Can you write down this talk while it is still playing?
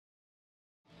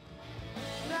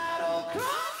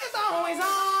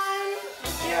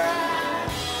your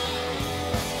eyes.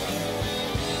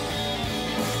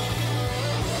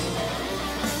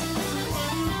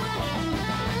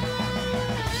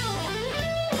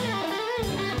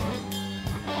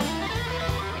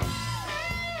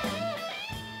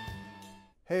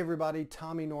 Hey everybody,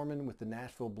 Tommy Norman with the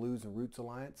Nashville Blues and Roots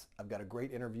Alliance. I've got a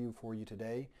great interview for you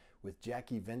today with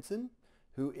Jackie Venson,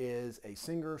 who is a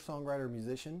singer, songwriter,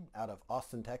 musician out of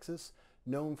Austin, Texas,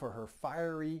 known for her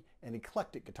fiery and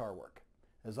eclectic guitar work.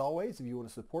 As always, if you want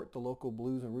to support the local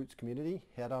blues and roots community,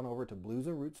 head on over to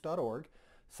bluesandroots.org,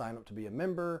 sign up to be a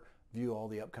member, view all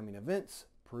the upcoming events,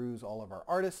 peruse all of our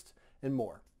artists, and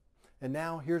more. And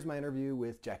now, here's my interview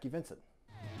with Jackie Venson.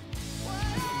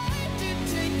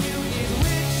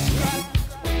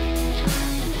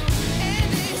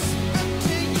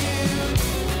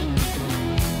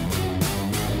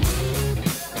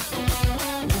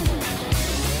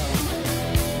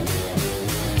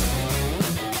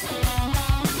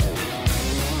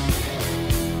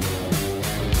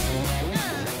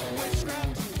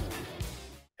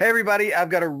 Hey everybody, I've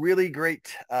got a really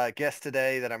great guest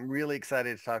today that I'm really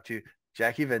excited to talk to,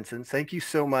 Jackie Venson. Thank you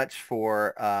so much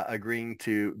for agreeing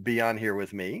to be on here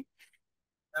with me.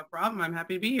 No problem. I'm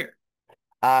happy to be here.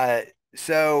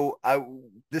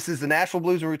 This is the Nashville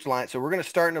Blues and Roots Alliance, so we're going to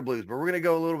start in the blues, but we're going to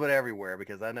go a little bit everywhere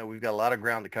because I know we've got a lot of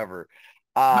ground to cover.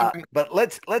 But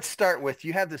let's start with,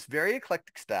 you have this very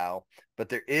eclectic style, but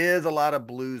there is a lot of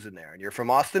blues in there, and you're from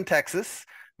Austin, Texas,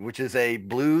 which is a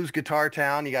blues guitar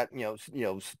town. You got, you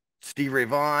know, Steve Ray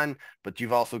Vaughan, but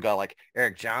you've also got like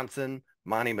Eric Johnson,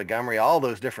 Monty Montgomery, all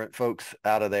those different folks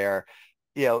out of there.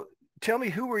 You know, tell me,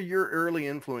 who were your early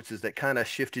influences that kind of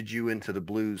shifted you into the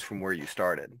blues from where you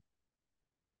started?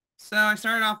 So I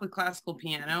started off with classical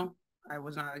piano. I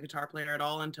was not a guitar player at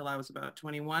all until I was about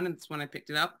 21, and that's when I picked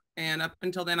it up. And up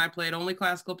until then, I played only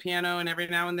classical piano, and every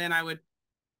now and then I would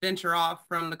venture off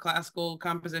from the classical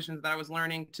compositions that I was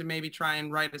learning to maybe try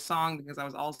and write a song, because I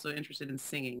was also interested in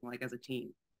singing, like as a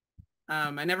teen. I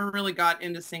never really got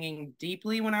into singing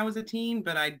deeply when I was a teen,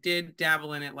 but I did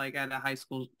dabble in it like at a high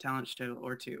school talent show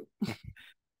or two.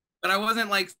 But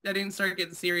I didn't start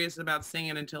getting serious about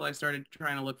singing until I started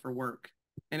trying to look for work.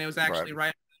 And it was actually right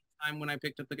at the time when I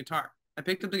picked up the guitar. I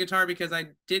picked up the guitar because I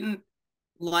didn't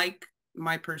like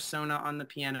my persona on the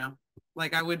piano.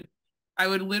 Like I would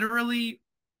literally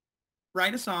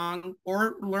write a song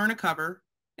or learn a cover,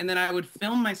 and then I would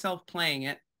film myself playing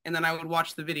it, and then I would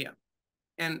watch the video.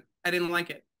 And I didn't like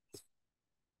it.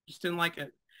 Just didn't like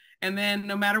it. And then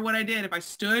no matter what I did, if I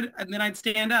stood and then I'd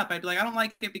stand up, I'd be like, I don't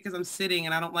like it because I'm sitting,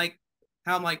 and I don't like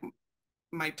how like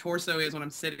my torso is when I'm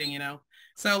sitting, you know?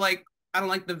 So like, I don't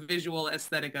like the visual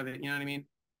aesthetic of it, you know what I mean?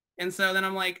 And so then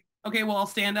I'm like, okay, well, I'll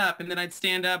stand up. And then I'd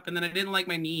stand up, and then I didn't like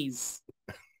my knees.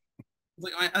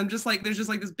 Like, I'm just like, there's just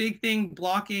like this big thing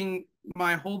blocking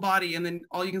my whole body, and then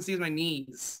all you can see is my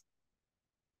knees.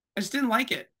 I just didn't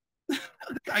like it.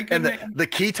 And the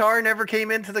guitar never came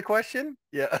into the question?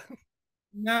 Yeah.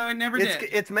 No, it never did.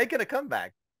 It's making a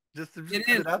comeback. It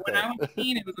is. When I was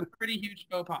 18, it was a pretty huge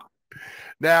faux pas.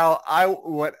 Now,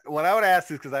 what I would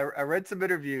ask is, because I read some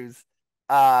interviews,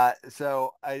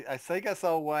 so I think I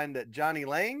saw one that Johnny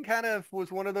Lang kind of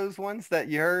was one of those ones that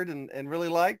you heard and really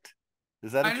liked.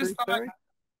 Is that a true story?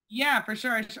 Yeah, for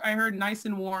sure. I heard Nice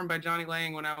and Warm by Johnny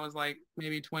Lang when I was like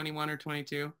maybe 21 or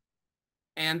 22.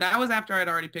 And that was after I'd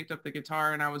already picked up the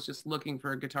guitar, and I was just looking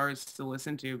for guitarists to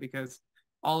listen to, because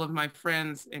all of my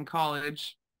friends in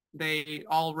college, they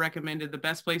all recommended the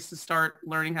best place to start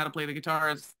learning how to play the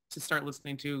guitar is to start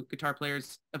listening to guitar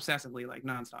players obsessively, like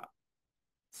nonstop.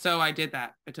 So I did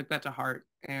that. I took that to heart.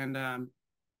 And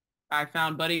I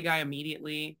found Buddy Guy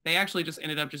immediately. They actually just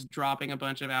ended up just dropping a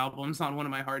bunch of albums on one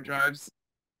of my hard drives.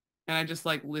 And I just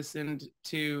like listened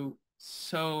to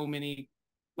so many,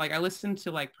 like I listened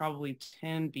to like probably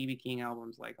 10 B.B. King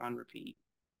albums like on repeat.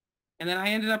 And then I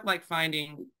ended up like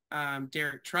finding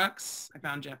Derek Trucks. I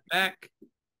found Jeff Beck.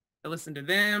 I listened to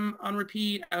them on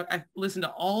repeat. I listened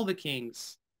to all the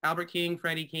Kings, Albert King,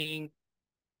 Freddie King,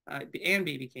 and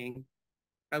B.B. King.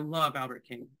 I love Albert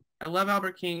King. I love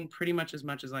Albert King pretty much as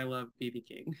I love B.B.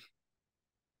 King.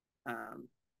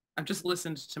 I've just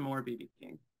listened to more B.B.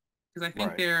 King because I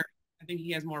think I think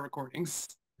he has more recordings.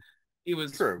 He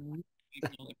was really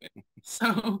prolific.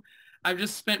 So I've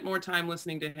just spent more time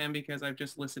listening to him because I've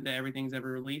just listened to everything he's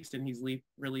ever released, and he's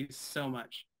released so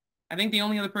much. I think the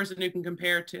only other person who can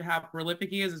compare to how prolific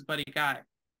he is Buddy Guy,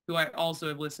 who I also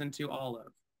have listened to all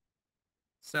of.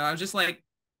 So I was just like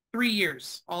 3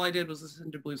 years. All I did was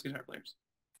listen to blues guitar players.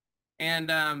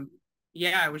 And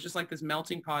yeah, it was just like this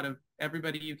melting pot of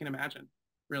everybody you can imagine,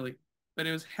 really. But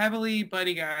it was heavily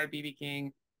Buddy Guy, B.B.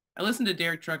 King. I listened to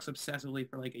Derek Trucks obsessively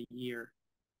for like a year.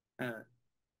 uh,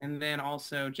 and then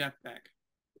also Jeff Beck.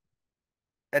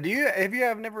 And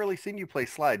have never really seen you play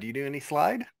slide? Do you do any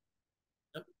slide?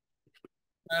 Yep.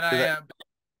 But Is I that,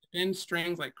 bend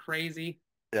strings like crazy.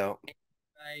 you know,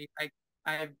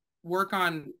 I work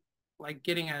on like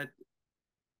getting a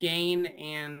gain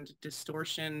and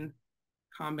distortion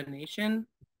combination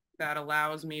that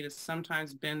allows me to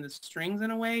sometimes bend the strings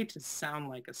in a way to sound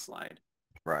like a slide.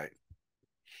 right.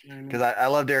 You know what I Because mean? I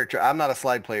love Derek. I'm not a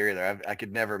slide player either. I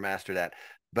could never master that.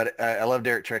 But I love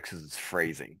Derek Trix's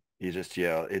phrasing. You just,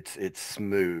 it's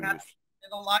smooth. There's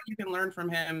a lot you can learn from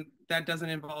him that doesn't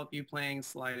involve you playing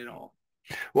slide at all.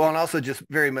 Well, and also just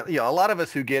a lot of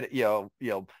us who get,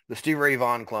 the Steve Ray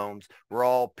Vaughan clones, we're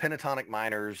all pentatonic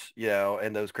minors,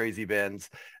 and those crazy bends,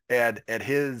 and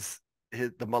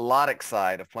the melodic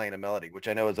side of playing a melody, which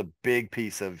I know is a big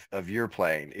piece of your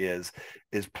playing, is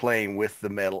playing with the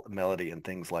melody and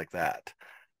things like that.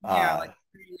 Yeah, like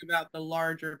thinking about the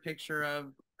larger picture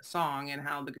of a song and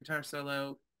how the guitar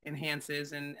solo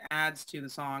enhances and adds to the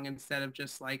song instead of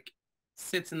just like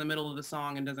sits in the middle of the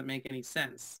song and doesn't make any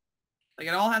sense. Like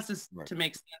it all has Right. to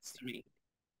make sense to me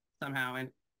somehow, and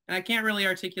I can't really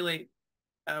articulate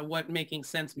what making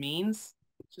sense means.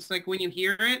 It's just like when you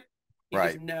hear it, you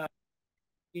just Right. know,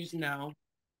 you just know,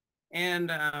 and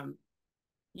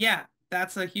yeah,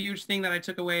 that's a huge thing that I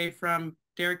took away from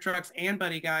Derek Trucks and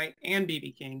Buddy Guy and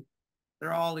BB King.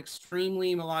 They're all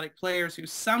extremely melodic players who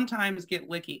sometimes get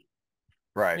licky.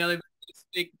 Right. You know,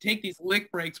 they take these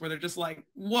lick breaks where they're just like,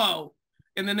 whoa.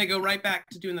 And then they go right back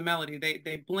to doing the melody.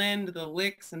 They blend the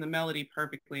licks and the melody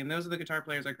perfectly. And those are the guitar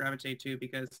players I gravitate to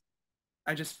because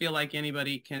I just feel like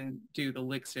anybody can do the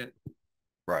lick shit.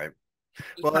 Right.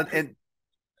 Just Well, practice, and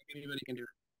like anybody can do it.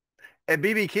 and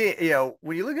BB King,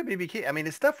 when you look at BB King, I mean,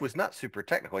 his stuff was not super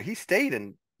technical. He stayed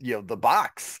in, the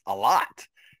box a lot.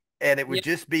 And it would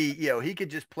Yeah, just be, he could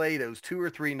just play those two or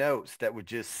three notes that would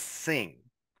just sing.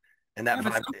 And yeah,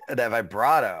 but that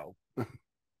vibrato.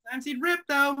 sometimes he'd rip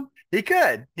though. He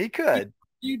could. He You, could.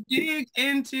 you dig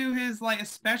into his like,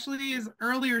 especially his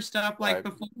earlier stuff, like Right.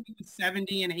 before he was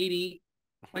 70 and 80.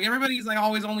 Like everybody's like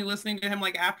always only listening to him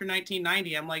like after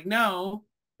 1990. I'm like, no,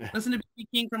 listen to B.B.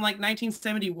 King from like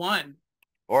 1971.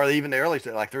 Or even the early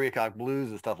stuff, like 3 O'Clock Blues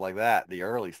and stuff like that, the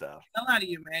early stuff. Hell out of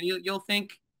you, man. You'll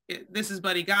think this is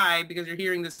Buddy Guy because you're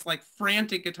hearing this like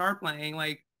frantic guitar playing,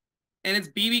 like, and it's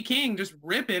BB King just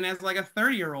ripping as like a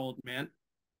 30-year-old, man.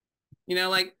 You know,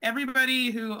 like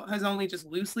everybody who has only just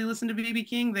loosely listened to BB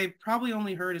King, they've probably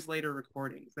only heard his later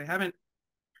recordings. They haven't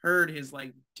heard his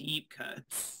like deep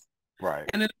cuts. Right.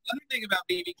 And then the other thing about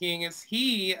BB King is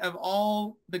he, of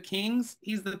all the Kings,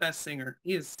 he's the best singer.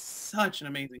 He is such an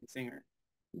amazing singer.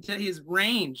 His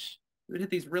range, he would hit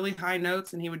these really high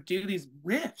notes and he would do these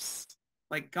riffs,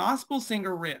 like gospel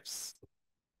singer riffs,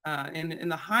 in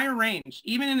the higher range,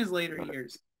 even in his later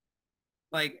years.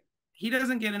 Like he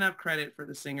doesn't get enough credit for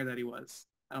the singer that he was,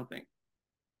 I don't think.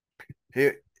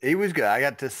 He was good. I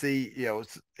got to see,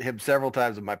 him several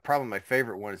times. And my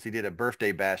favorite one is he did a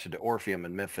birthday bash at the Orpheum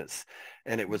in Memphis.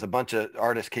 And it was a bunch of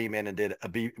artists came in and did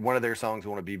one of their songs,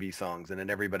 one of BB songs. And then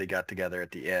everybody got together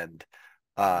at the end.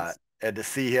 Nice. And to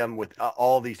see him with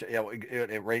all these,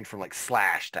 it ranged from like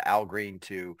Slash to Al Green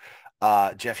to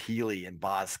Jeff Healy and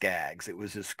Boz Scaggs. It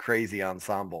was this crazy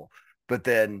ensemble. But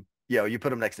then, you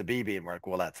put him next to BB and we're like,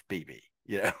 well, that's BB.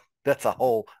 That's a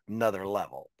whole nother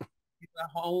level.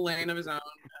 A whole lane of his own,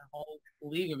 a whole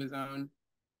league of his own.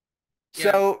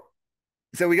 Yeah.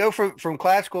 So we go from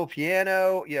classical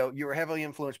piano. You were heavily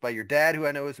influenced by your dad, who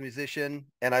I know is a musician,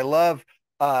 and I love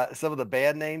some of the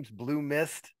band names, Blue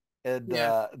Mist and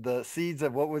Yeah. the Seeds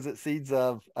of, what was it? Seeds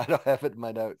of, I don't have it in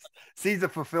my notes. Seeds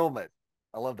of Fulfillment.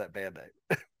 I love that band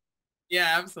name.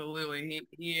 Yeah, absolutely.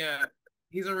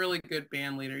 He's a really good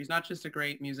band leader. He's not just a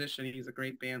great musician, he's a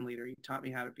great band leader. He taught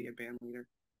me how to be a band leader.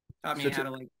 Taught me So how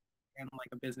to like handle like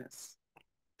a business.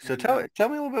 So And tell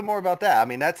me a little bit more about that. I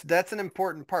mean, that's an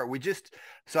important part.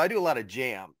 So I do a lot of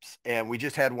jams, and we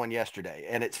just had one yesterday.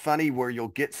 And it's funny where you'll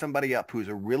get somebody up who's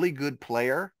a really good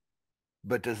player,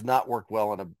 but does not work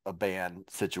well in a band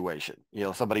situation.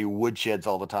 Somebody who woodsheds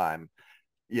all the time.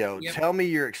 yep. Tell me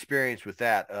your experience with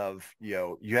that of,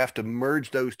 you have to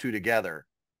merge those two together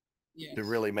Yes. to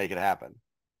really make it happen.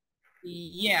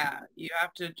 Yeah, you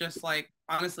have to just like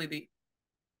honestly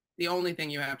the only thing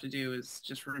you have to do is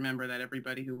just remember that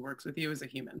everybody who works with you is a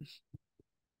human.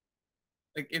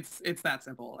 Like it's that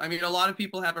simple. I mean, a lot of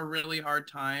people have a really hard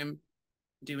time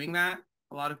doing that.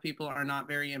 A lot of people are not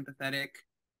very empathetic,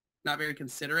 not very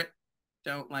considerate,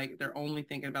 don't like they're only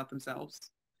thinking about themselves.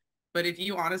 But if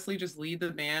you honestly just lead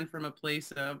the band from a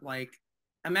place of like,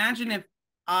 imagine if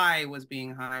I was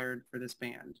being hired for this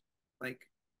band, like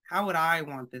how would I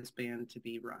want this band to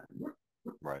be run?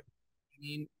 Right. I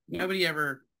mean, nobody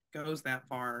ever goes that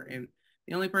far. And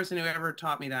the only person who ever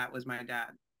taught me that was my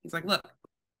dad. He's like, look,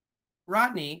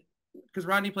 Rodney, because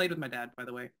Rodney played with my dad, by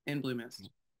the way, in Blue Mist.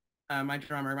 My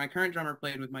current drummer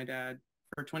played with my dad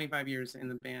for 25 years in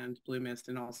the band Blue Mist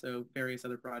and also various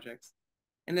other projects.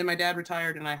 And then my dad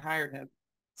retired and I hired him.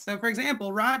 So for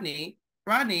example, Rodney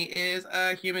is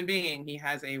a human being. He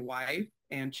has a wife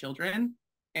and children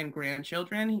and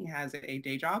grandchildren. He has a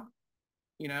day job.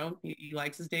 You know, he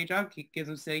likes his day job. He gives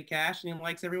him steady cash and he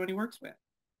likes everyone he works with.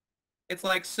 It's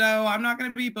like, so I'm not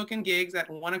going to be booking gigs at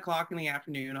 1 o'clock in the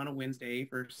afternoon on a Wednesday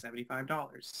for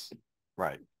 $75.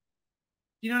 Right.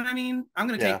 You know what I mean? I'm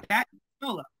going to take that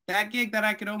solo. That gig that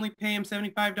I could only pay him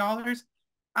 $75,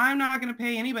 I'm not going to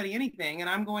pay anybody anything. And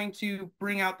I'm going to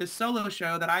bring out this solo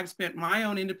show that I've spent my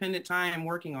own independent time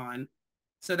working on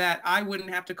so that I wouldn't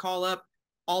have to call up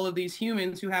all of these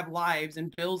humans who have lives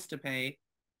and bills to pay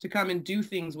to come and do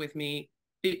things with me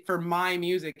for my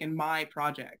music and my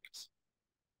project.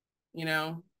 You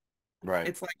know? Right.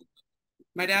 It's like,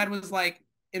 my dad was like,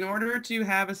 in order to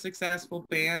have a successful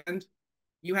band,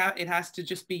 it has to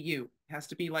just be you. It has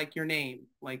to be like your name.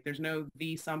 Like there's no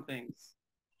the somethings.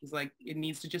 He's like, it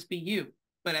needs to just be you.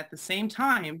 But at the same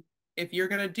time, if you're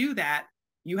going to do that,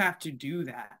 you have to do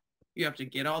that. You have to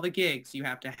get all the gigs. You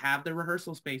have to have the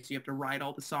rehearsal space. You have to write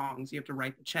all the songs. You have to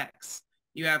write the checks.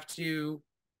 You have to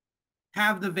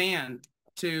have the van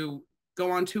to go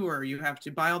on tour. You have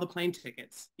to buy all the plane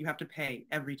tickets. You have to pay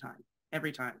every time. And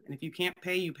if you can't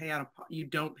pay, you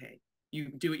don't pay. You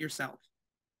do it yourself.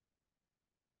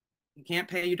 You can't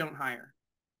pay, you don't hire.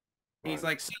 And he's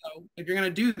like, so if you're going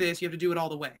to do this, you have to do it all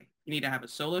the way. You need to have a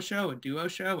solo show, a duo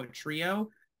show, a trio,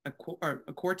 or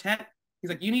a quartet. He's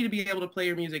like, you need to be able to play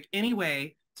your music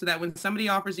anyway so that when somebody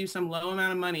offers you some low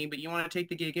amount of money, but you want to take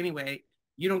the gig anyway,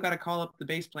 you don't got to call up the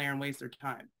bass player and waste their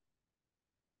time.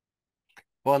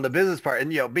 Well, in the business part,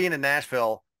 and, you know, being in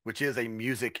Nashville, which is a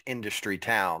music industry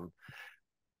town,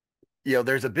 you know,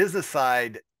 there's a business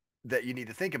side that you need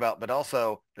to think about, but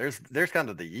also there's kind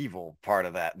of the evil part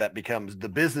of that becomes the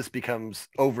business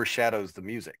overshadows the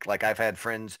music. Like I've had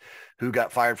friends who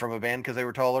got fired from a band because they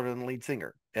were taller than the lead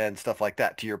singer and stuff like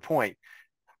that. To your point,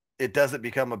 it doesn't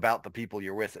become about the people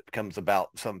you're with. It becomes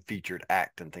about some featured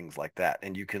act and things like that.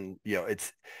 And you can, you know,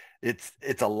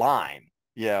 it's a line,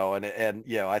 you know, and,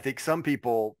 you know, I think some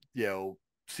people, you know,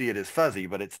 see it as fuzzy,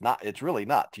 but it's really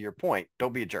not. To your point,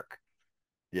 don't be a jerk,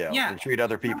 you know, and treat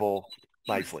other people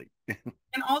nicely.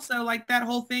 And also, like that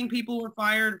whole thing, people were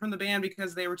fired from the band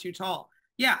because they were too tall.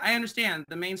 Yeah, I understand.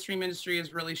 The mainstream industry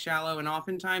is really shallow and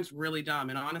oftentimes really dumb.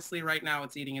 And honestly, right now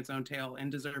it's eating its own tail,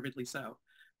 and deservedly so.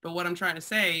 But what I'm trying to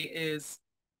say is,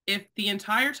 if the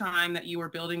entire time that you were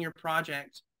building your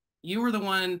project, you were the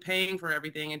one paying for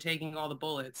everything and taking all the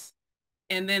bullets,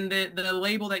 and then the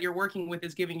label that you're working with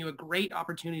is giving you a great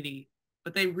opportunity,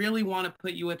 but they really want to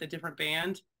put you with a different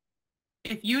band,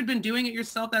 if you'd been doing it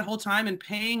yourself that whole time and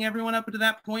paying everyone up to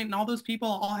that point and all those people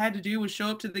all had to do was show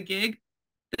up to the gig,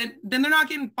 then they're not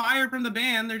getting fired from the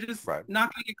band. They're just not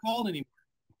going to get called anymore.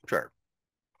 Sure.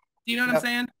 Do you know what I'm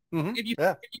saying? Mm-hmm. If you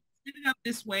set it up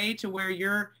this way to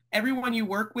where everyone you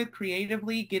work with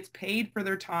creatively gets paid for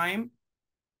their time,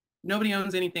 nobody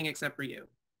owns anything except for you.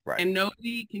 Right. And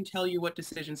nobody can tell you what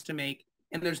decisions to make,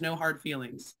 and there's no hard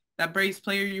feelings. That bass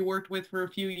player you worked with for a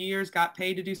few years got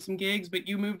paid to do some gigs, but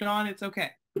you moved on. It's okay.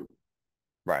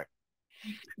 Right.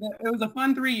 It was a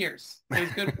fun 3 years. It was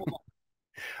good.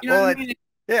 You know what I mean?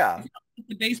 Yeah.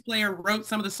 The bass player wrote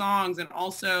some of the songs, and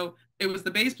also it was the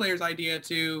bass player's idea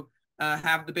to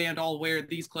have the band all wear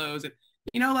these clothes. And,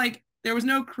 you know, like there was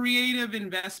no creative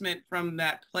investment from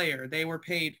that player. They were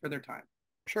paid for their time.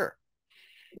 Sure.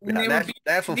 Yeah,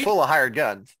 that's full of hired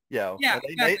guns. You know, yeah.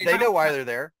 They know why they're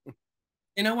there.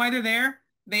 They know why they're there.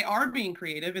 They are being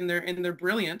creative and they're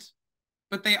brilliant,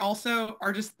 but they also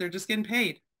are they're just getting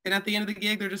paid. And at the end of the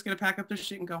gig, they're just going to pack up their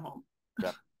shit and go home.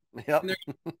 Yep. And they're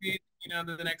going to be, you know,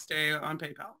 the next day on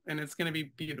PayPal, and it's going to be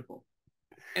beautiful.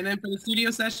 And then for the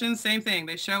studio sessions, same thing.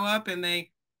 They show up and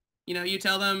they, you know, you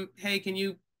tell them, hey, can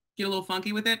you get a little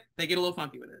funky with it? They get a little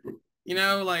funky with it. You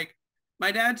know, like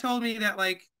my dad told me that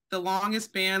like the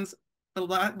longest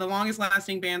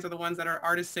lasting bands are the ones that are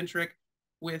artist centric,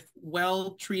 with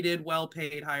well-treated,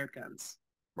 well-paid hired guns.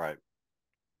 Right.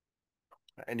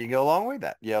 And you go along with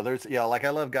that. Yeah, there's, you know, like I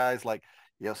love guys like,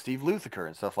 you know, Steve Lukather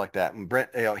and stuff like that. And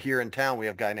Brent, you know, here in town, we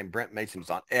have a guy named Brent Mason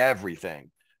who's on everything.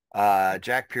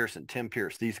 Jack Pearson, Tim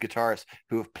Pierce, these guitarists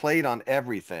who have played on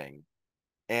everything.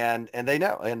 And they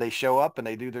know, and they show up and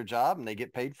they do their job and they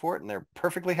get paid for it and they're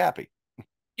perfectly happy.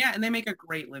 Yeah, and they make a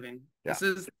great living. Yeah. This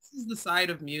is the side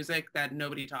of music that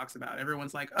nobody talks about.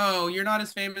 Everyone's like, "Oh, you're not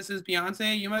as famous as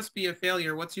Beyonce. You must be a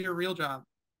failure. What's your real job?"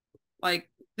 Like,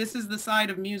 this is the side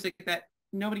of music that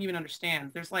nobody even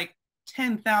understands. There's like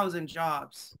 10,000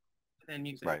 jobs within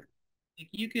music. Right.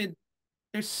 Like,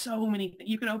 there's so many,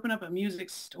 you could open up a music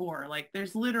store. Like,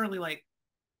 there's literally like,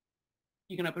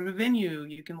 you can open a venue.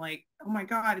 You can like, oh my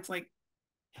God, it's like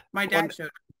my dad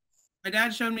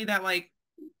showed me that like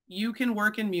you can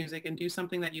work in music and do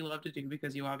something that you love to do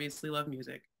because you obviously love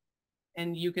music,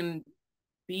 and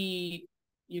be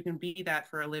you can be that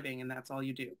for a living, and that's all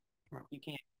you do. You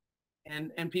can't.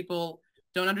 And people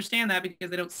don't understand that because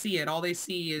they don't see it. All they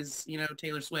see is,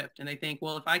 Taylor Swift, and they think,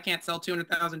 well, if I can't sell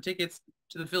 200,000 tickets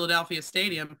to the Philadelphia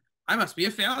Stadium, I must be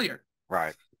a failure.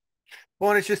 Right.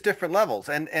 Well, and it's just different levels.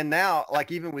 And now,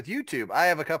 like even with YouTube, I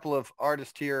have a couple of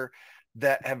artists here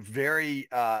that have very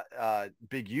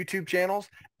big YouTube channels,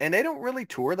 and they don't really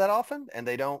tour that often, and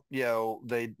they don't,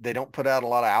 they don't put out a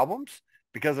lot of albums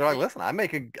because they're like, listen, I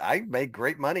make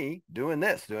great money doing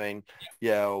this, doing,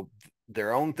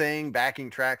 their own thing, backing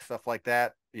tracks, stuff like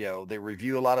that. They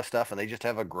review a lot of stuff, and they just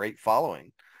have a great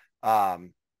following.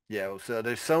 So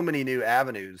there's so many new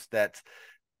avenues that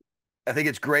I think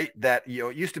it's great that,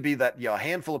 it used to be that, a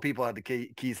handful of people had the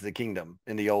keys to the kingdom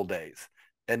in the old days.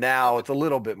 And now it's a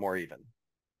little bit more even.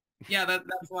 Yeah,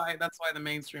 that's why the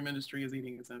mainstream industry is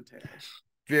eating its own tail.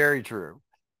 Very true.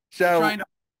 They're trying to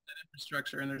hold that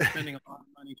infrastructure, and they're spending a lot of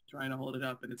money trying to hold it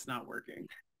up, and it's not working.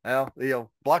 Well,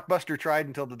 Blockbuster tried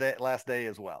until the last day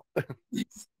as well. You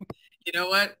know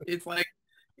what? It's like,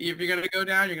 if you're going to go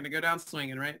down, you're going to go down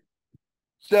swinging, right?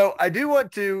 So I do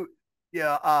want to,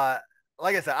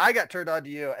 like I said, I got turned on to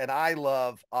you, and I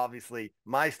love, obviously,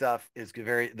 my stuff is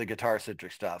the guitar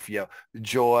centric stuff,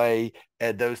 Joy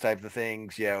and those types of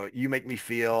things. You Make Me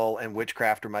Feel and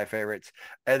Witchcraft are my favorites.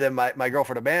 And then my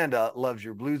girlfriend Amanda loves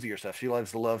your bluesier stuff. She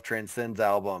loves the Love Transcends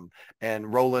album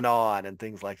and Rolling On and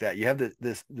things like that. You have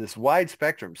this wide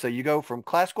spectrum. So you go from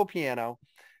classical piano,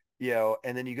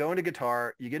 and then you go into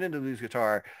guitar, you get into blues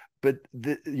guitar, but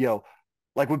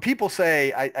like when people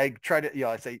say, I try to,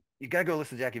 I say, you got to go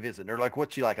listen to Jackie Venson. They're like,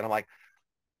 what's she like? And I'm like,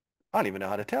 I don't even know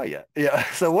how to tell you. Yeah.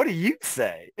 So what do you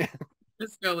say?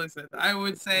 Just go listen. I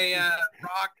would say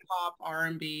rock, pop,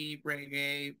 R&B,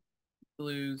 reggae,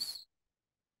 blues.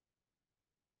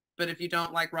 But if you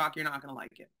don't like rock, you're not going to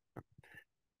like it.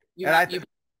 You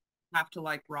have to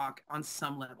like rock on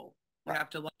some level. You have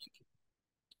to like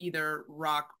either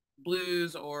rock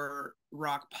blues or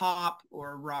rock pop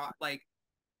or rock, like,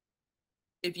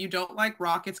 if you don't like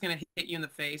rock, it's going to hit you in the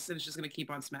face, and it's just going to keep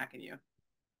on smacking you.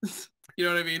 You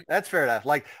know what I mean? That's fair enough.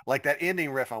 Like that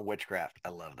ending riff on Witchcraft. I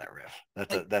love that riff.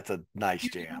 That's a nice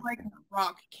jam. If you like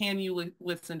rock, can you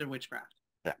listen to Witchcraft?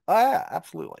 Yeah. Oh yeah,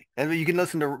 absolutely. And you can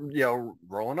listen to,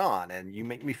 Rolling On and You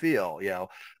Make Me Feel,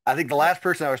 I think the last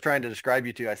person I was trying to describe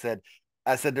you to, I said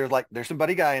there's some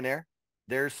Buddy Guy in there.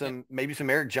 There's maybe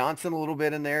some Eric Johnson a little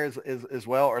bit in there as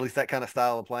well, or at least that kind of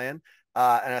style of playing.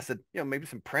 And I said, maybe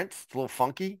some Prince, it's a little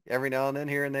funky every now and then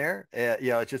here and there.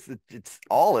 It's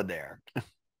all in there.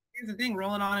 Here's the thing,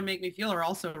 Rolling On and Make Me Feel are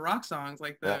also rock songs,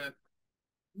 like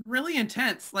really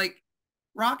intense. Like,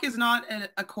 rock is not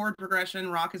a chord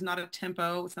progression. Rock is not a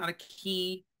tempo. It's not a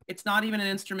key. It's not even an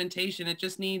instrumentation. It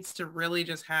just needs to really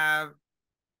just have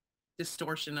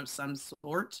distortion of some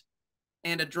sort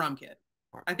and a drum kit.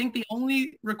 I think the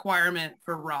only requirement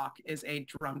for rock is a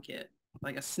drum kit,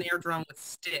 like a snare drum with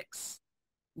sticks,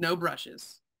 no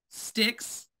brushes,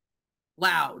 sticks,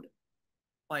 loud.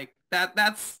 Like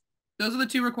those are the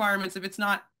two requirements. If it's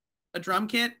not a drum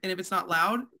kit and if it's not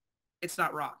loud, it's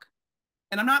not rock.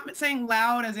 And I'm not saying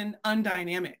loud as in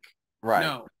undynamic. Right.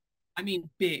 No, I mean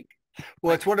big.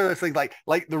 Well, it's one of those things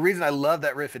like the reason I love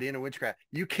that riff at the end of Witchcraft,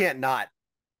 you can't not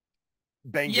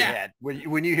bang your head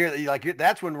when you hear that. Like,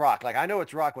 that's when rock, like, I know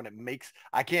it's rock when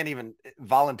I can't even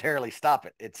voluntarily stop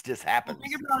it. It just happens.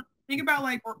 Well, think about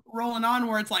like Rolling On,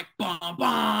 where it's like bum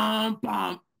bum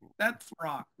bum. That's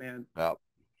rock, man. Oh.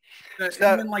 And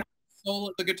then like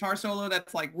the guitar solo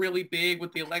that's like really big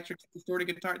with the electric distorted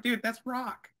guitar, dude, that's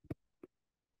rock.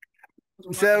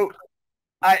 So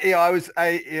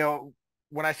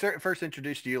when I first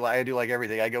introduced you, I do like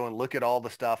everything. I go and look at all the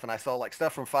stuff, and I saw like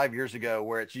stuff from 5 years ago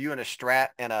where it's you in a Strat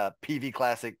and a PV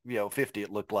Classic, 50.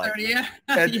 It looked like,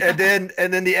 and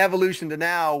then the evolution to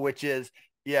now, which is,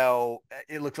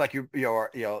 it looks like you're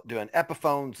doing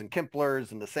Epiphones and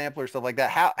Kemplers and the sampler, stuff like that.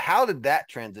 How did that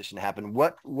transition happen?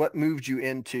 What moved you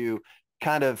into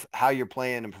kind of how you're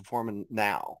playing and performing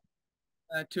now?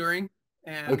 Touring.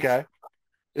 And okay.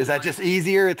 Is that just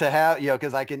easier to have,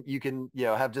 because you can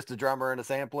have just a drummer and a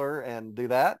sampler and do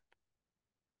that?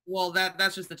 Well,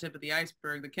 that's just the tip of the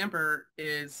iceberg. The Kemper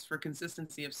is for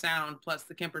consistency of sound, plus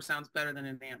the Kemper sounds better than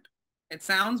an amp. It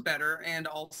sounds better, and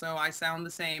also I sound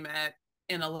the same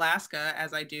in Alaska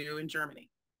as I do in Germany.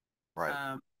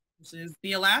 Right. This is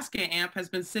the Alaska amp has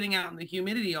been sitting out in the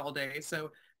humidity all day,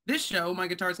 so this show my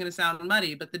guitar is going to sound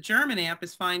muddy, but the German amp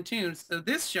is fine tuned, so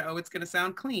this show it's going to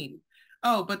sound clean.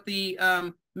 Oh, but the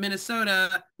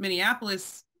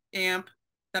Minneapolis amp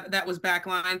that was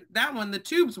backlined, that one the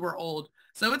tubes were old,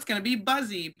 so it's going to be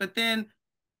buzzy. But then,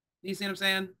 you see what I'm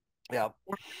saying? Yeah.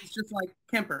 It's just like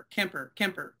Kemper, Kemper,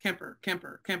 Kemper, Kemper,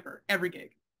 Kemper, Kemper every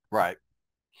gig. Right.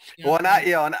 You know Well, what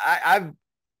and I mean?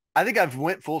 I think I've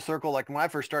went full circle. Like when I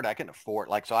first started, I couldn't afford,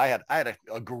 like, so I had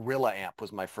a Gorilla amp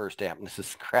was my first amp. And this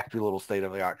is crappy little state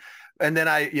of the art. And then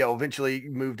I, eventually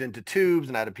moved into tubes,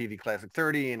 and I had a PV Classic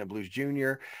 30 and a Blues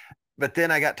Junior. But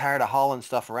then I got tired of hauling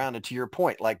stuff around. And to your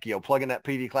point, like, plugging that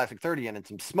PV Classic 30 in and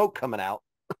some smoke coming out.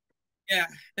 Yeah.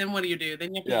 Then what do?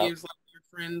 Then you have to Yeah. use like your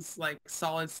friend's like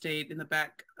solid state in the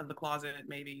back of the closet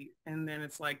maybe. And then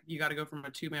it's like you got to go from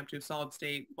a tube amp to a solid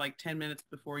state like 10 minutes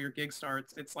before your gig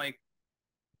starts. It's like,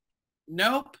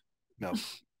 nope. No.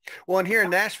 Well, and here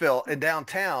in Nashville in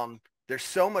downtown, there's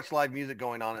so much live music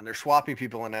going on, and they're swapping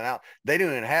people in and out. They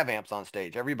don't even have amps on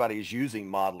stage. Everybody is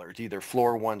using modelers, either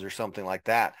floor ones or something like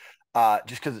that,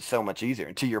 just because it's so much easier.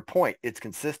 And to your point, it's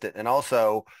consistent. And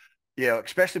also,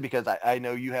 especially because I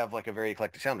know you have like a very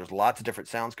eclectic sound. There's lots of different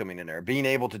sounds coming in there. Being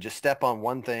able to just step on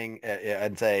one thing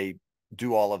and say,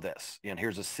 do all of this. And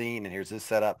here's a scene, and here's this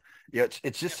setup.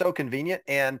 It's just so convenient.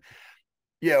 And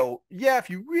yeah, if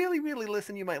you really, really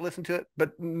listen, you might listen to it,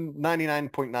 but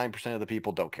 99.9% of the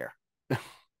people don't care.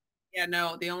 Yeah,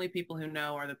 no, the only people who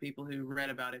know are the people who read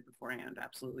about it beforehand.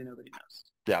 Absolutely nobody knows.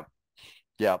 Yeah.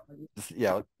 Yeah.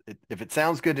 Yeah. If it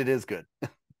sounds good, it is good.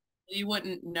 You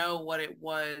wouldn't know what it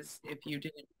was if you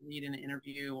didn't read an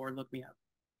interview or look me up.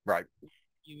 Right.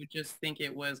 You would just think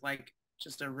it was like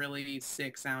just a really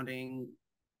sick sounding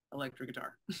electric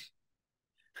guitar.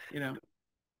 you know?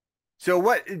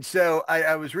 So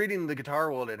I was reading the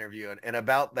Guitar World interview and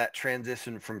about that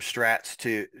transition from Strats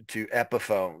to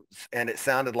Epiphones. And it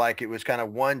sounded like it was kind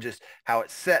of one, just how it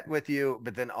set with you,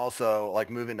 but then also like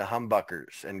moving to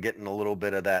humbuckers and getting a little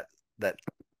bit of that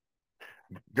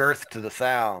girth to the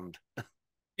sound.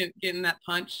 Getting that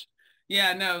punch.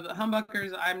 Yeah, no, the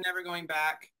humbuckers, I'm never going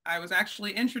back. I was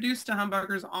actually introduced to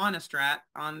humbuckers on a Strat,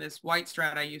 on this white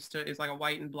Strat I used to, it's like a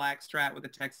white and black Strat with a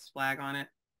Texas flag on it.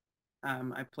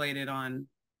 I played it on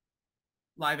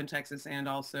live in Texas and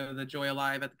also the Joy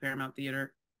Alive at the Paramount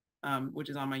Theater, which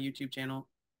is on my YouTube channel.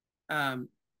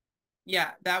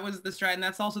 Yeah, that was the Strat, and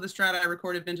that's also the Strat I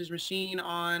recorded Vintage Machine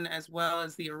on, as well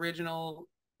as the original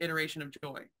iteration of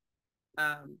Joy.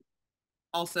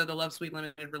 Also, the Love Suite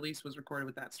Limited release was recorded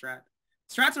with that Strat.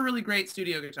 Strat's a really great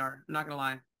studio guitar, I'm not going to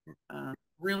lie.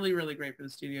 Really, really great for the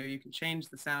studio. You can change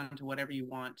the sound to whatever you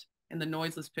want. And the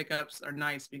noiseless pickups are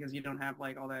nice because you don't have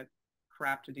like all that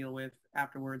crap to deal with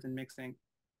afterwards and mixing.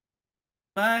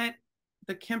 But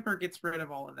the Kemper gets rid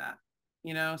of all of that,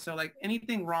 So like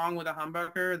anything wrong with a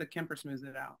humbucker, the Kemper smooths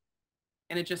it out.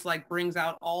 And it just like brings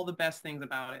out all the best things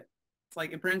about it. It's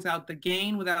like it brings out the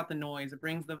gain without the noise. It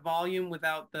brings the volume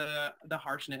without the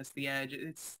harshness, the edge.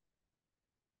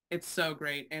 It's so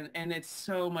great. And it's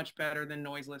so much better than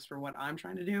noiseless for what I'm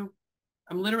trying to do.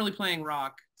 I'm literally playing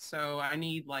rock, so I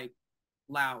need like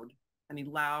loud. I need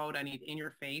loud. I need in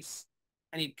your face.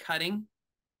 I need cutting.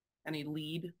 I need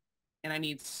lead. And I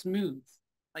need smooth.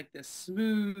 Like this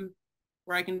smooth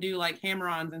where I can do like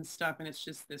hammer-ons and stuff, and it's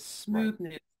just this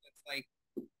smoothness that's like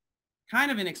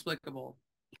kind of inexplicable.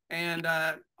 And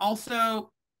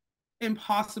also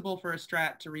impossible for a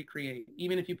Strat to recreate,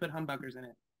 even if you put humbuckers in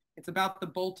it. It's about the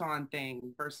bolt-on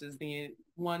thing versus the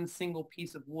one single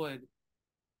piece of wood.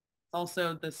 It's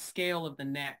also the scale of the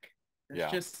neck.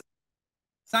 It's just,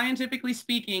 scientifically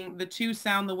speaking, the two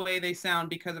sound the way they sound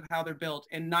because of how they're built,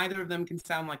 and neither of them can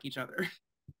sound like each other.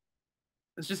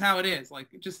 It's just how it is. Like,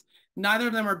 just neither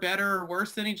of them are better or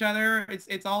worse than each other.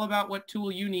 It's all about what tool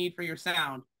you need for your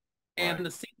sound. And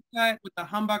the single cut with the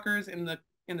humbuckers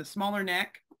in the smaller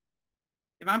neck,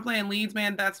 if I'm playing leads,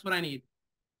 man, that's what I need.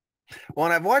 Well,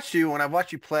 when I've watched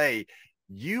you play,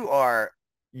 you are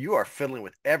fiddling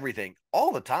with everything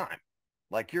all the time.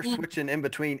 Like you're switching in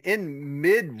between in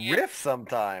mid riff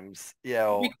sometimes,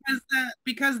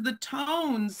 Because the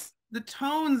tones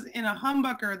in a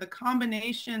humbucker, the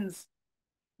combinations,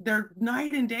 they're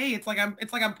night and day. It's like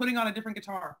I'm putting on a different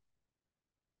guitar.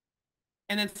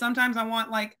 And then sometimes I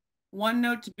want like one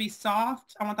note to be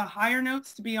soft. I want the higher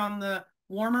notes to be on the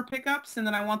warmer pickups, and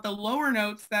then I want the lower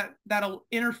notes that'll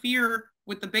interfere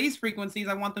with the bass frequencies.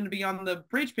 I want them to be on the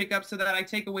bridge pickups so that I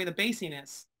take away the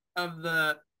bassiness. of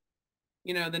the,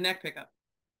 the neck pickup.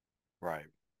 Right.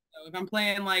 So if I'm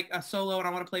playing like a solo and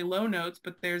I want to play low notes,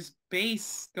 but there's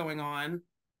bass going on,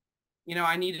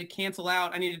 I need to cancel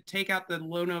out. I need to take out the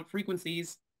low note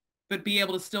frequencies, but be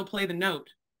able to still play the note.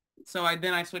 So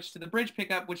I switched to the bridge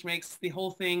pickup, which makes the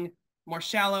whole thing more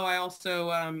shallow. I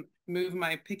also move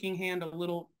my picking hand a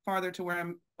little farther to where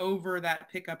I'm over that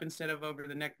pickup instead of over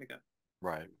the neck pickup.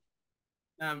 Right.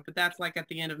 But that's like at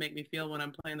the end of Make Me Feel when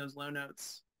I'm playing those low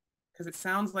notes, because it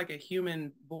sounds like a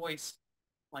human voice,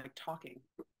 like talking.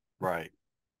 Right.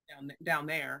 Down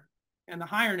there, and the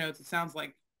higher notes, it sounds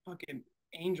like fucking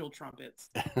angel trumpets.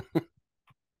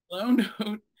 Low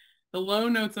note, the low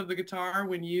notes of the guitar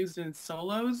when used in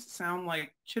solos sound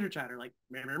like chitter chatter, like,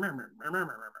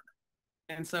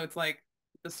 and so it's like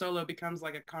the solo becomes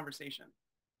like a conversation.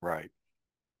 Right.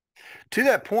 To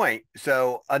that point,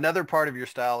 so another part of your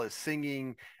style is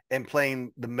singing and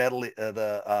playing the medley,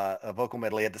 the vocal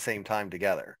medley at the same time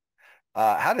together.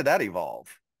 How did that evolve?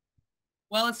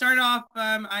 Well, it started off,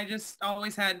 I just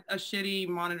always had a shitty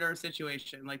monitor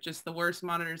situation, like just the worst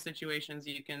monitor situations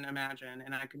you can imagine.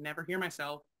 And I could never hear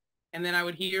myself. And then I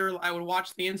would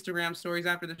watch the Instagram stories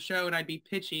after the show and I'd be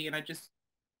pitchy and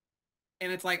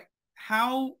and it's like,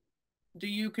 how do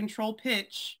you control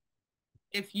pitch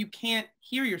if you can't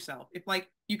hear yourself? If like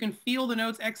you can feel the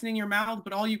notes exiting your mouth,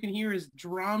 but all you can hear is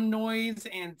drum noise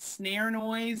and snare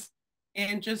noise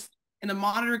and the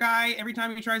monitor guy, every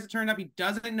time he tries to turn it up, he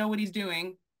doesn't know what he's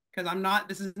doing because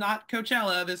this is not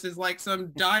Coachella. This is like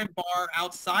some dive bar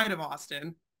outside of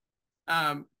Austin.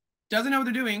 Doesn't know what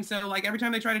they're doing. So like every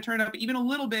time they try to turn it up even a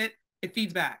little bit, it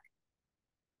feeds back.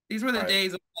 These were the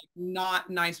days of like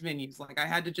not nice venues. Like I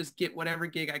had to just get whatever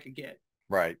gig I could get.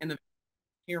 Right. And the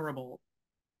terrible,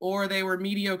 or they were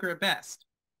mediocre at best.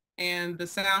 And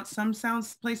some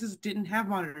sound places didn't have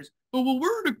monitors. Oh, well,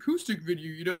 we're an acoustic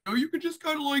venue, you can just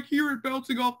kind of like hear it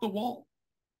bouncing off the wall.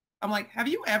 I'm like, have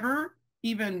you ever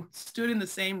even stood in the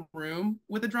same room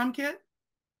with a drum kit?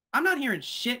 I'm not hearing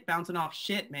shit bouncing off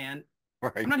shit, man.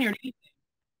 Right. I'm not hearing anything.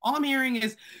 All I'm hearing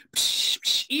is psh,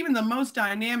 psh, even the most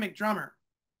dynamic drummer.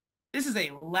 This is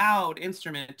a loud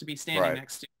instrument to be standing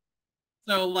next to.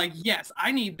 So like, yes,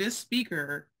 I need this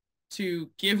speaker to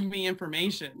give me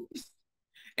information.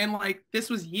 And like, this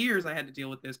was years I had to deal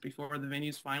with this before the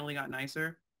venues finally got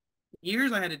nicer.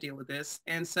 Years I had to deal with this.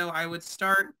 And so I would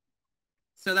start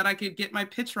so that I could get my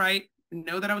pitch right and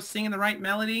know that I was singing the right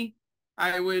melody.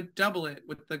 I would double it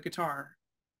with the guitar.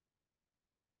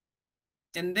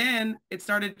 And then it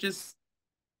started just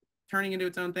turning into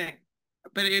its own thing.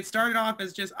 But it started off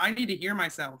as just, I need to hear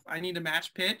myself. I need to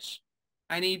match pitch.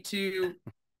 I need to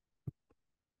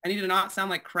not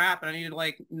sound like crap, and I need to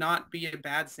like not be a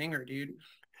bad singer, dude.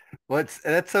 Well,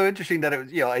 that's so interesting that it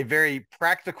was, a very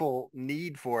practical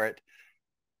need for it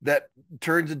that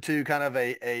turns into kind of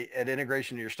an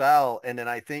integration of your style. And then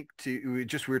I think we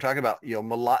were talking about,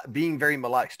 being very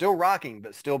melodic, still rocking,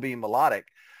 but still being melodic,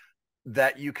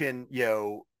 that you can,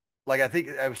 like I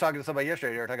think I was talking to somebody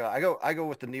yesterday. They were talking about, I go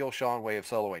with the Neil Sean way of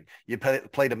soloing. You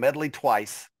play the medley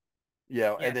twice,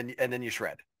 and then you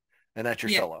shred, and that's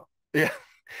your solo. Yeah.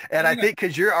 And I think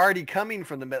because you're already coming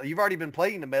from the medley, you've already been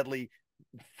playing the medley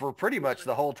for pretty much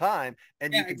the whole time,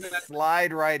 and you can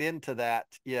slide right into that,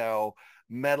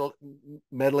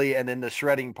 medley and then the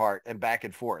shredding part and back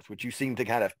and forth, which you seem to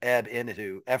kind of ebb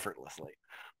into effortlessly.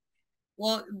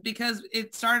 Well, because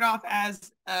it started off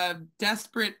as a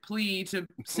desperate plea to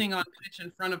sing on pitch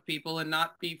in front of people and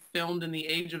not be filmed in the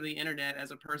age of the internet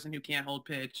as a person who can't hold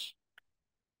pitch.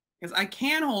 Because I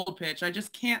can hold pitch, I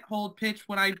just can't hold pitch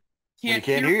when I can't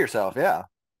hear yourself. Yeah.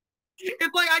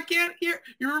 It's like I can't hear.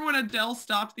 You remember when Adele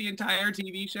stopped the entire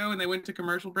TV show and they went to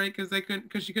commercial break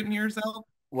because she couldn't hear herself?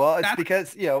 Well, it's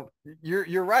because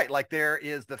you're right. Like there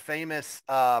is the famous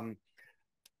when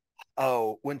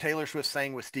Taylor Swift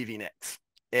sang with Stevie Nicks,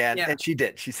 and she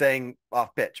sang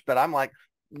off pitch. But I'm like,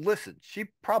 listen, she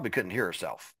probably couldn't hear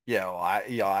herself.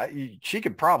 She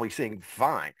could probably sing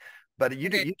fine, but you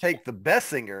take the best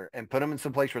singer and put them in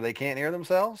some place where they can't hear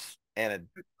themselves, and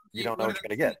you don't know what you're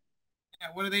gonna get. Yeah,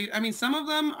 what are they? I mean, some of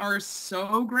them are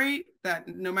so great that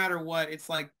no matter what, it's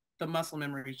like the muscle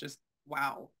memory is just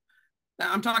wow.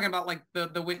 I'm talking about like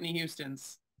the Whitney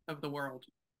Houstons of the world.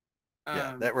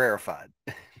 That rarefied.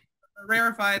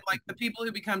 Rarefied, like the people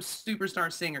who become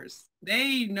superstar singers.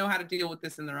 They know how to deal with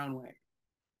this in their own way.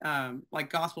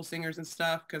 Like gospel singers and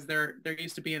stuff, because they're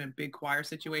used to being in big choir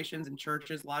situations in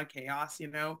churches, a lot of chaos,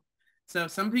 So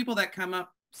some people that come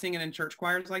up singing in church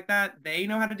choirs like that, they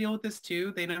know how to deal with this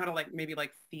too. They know how to like maybe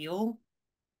like feel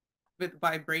with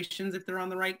vibrations if they're on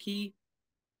the right key.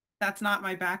 That's not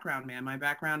my background, man. My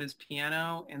background is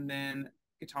piano and then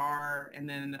guitar, and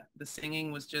then the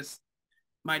singing was just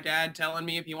my dad telling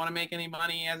me, if you want to make any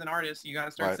money as an artist, you got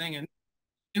to start singing.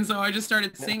 And so I just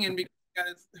started singing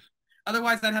because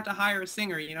otherwise I'd have to hire a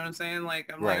singer. You know what I'm saying?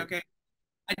 Like, I'm like, okay,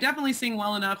 I definitely sing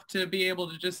well enough to be able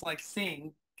to just like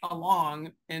sing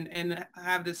along and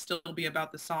have this still be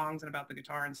about the songs and about the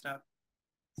guitar and stuff.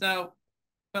 So,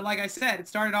 but like I said, it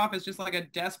started off as just like a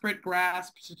desperate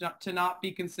grasp to not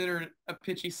be considered a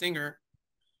pitchy singer,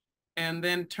 and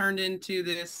then turned into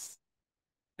this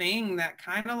thing that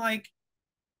kind of like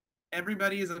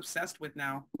everybody is obsessed with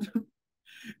now.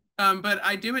 But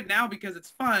I do it now because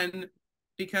it's fun,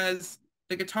 because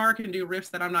the guitar can do riffs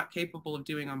that I'm not capable of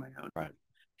doing on my own. Right.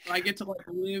 So I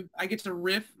get to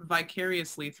riff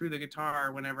vicariously through the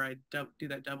guitar whenever I do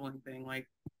that doubling thing. Like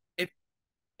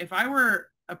if I were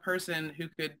a person who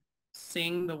could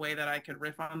sing the way that I could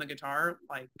riff on the guitar,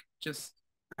 like just,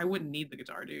 I wouldn't need the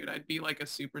guitar, dude. I'd be like a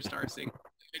superstar singer.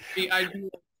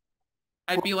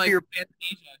 I'd be like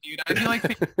Fantasia, dude. I'd be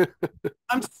like,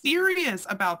 I'm serious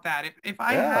about that. If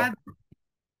I had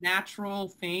natural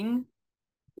thing,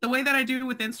 the way that I do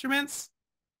with instruments,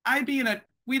 we'd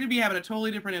be having a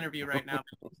totally different interview right now.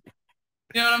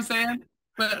 You know what I'm saying?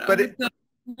 But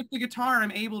with the guitar,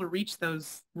 I'm able to reach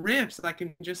those riffs. I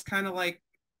can just kind of like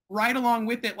ride along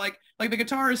with it. Like the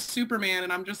guitar is Superman,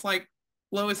 and I'm just like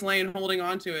Lois Lane holding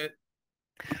on to it.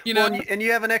 You know, and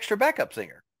you have an extra backup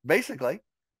singer, basically.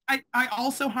 I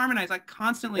also harmonize. I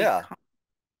constantly,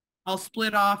 I'll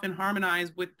split off and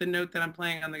harmonize with the note that I'm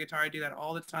playing on the guitar. I do that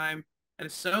all the time. That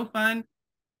is so fun.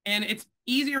 And it's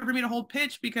easier for me to hold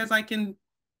pitch because I can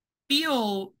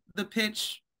feel the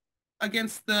pitch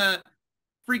against the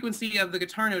frequency of the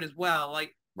guitar note as well.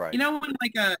 Like, you know,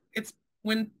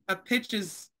 when a pitch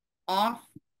is off,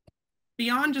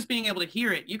 beyond just being able to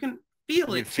hear it, you can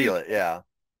feel it. Feel it, yeah.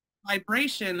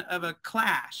 Vibration of a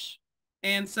clash.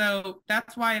 And so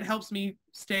that's why it helps me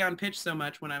stay on pitch so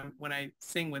much when I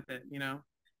sing with it, you know.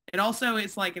 It also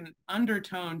is like an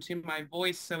undertone to my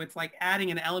voice, so it's like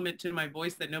adding an element to my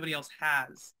voice that nobody else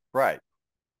has. Right.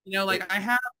 You know, like I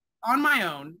have on my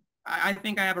own, I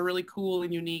think I have a really cool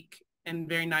and unique and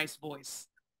very nice voice.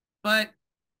 But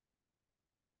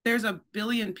there's a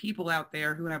billion people out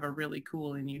there who have a really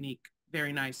cool and unique,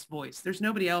 very nice voice. There's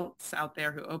nobody else out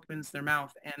there who opens their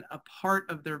mouth and a part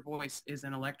of their voice is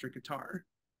an electric guitar.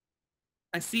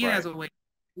 I see it as a way to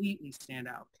completely stand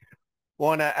out.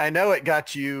 Well, and I know it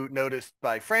got you noticed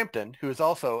by Frampton, who is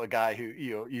also a guy who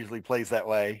usually plays that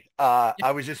way.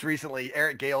 I was just recently,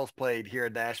 Eric Gales played here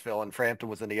in Nashville, and Frampton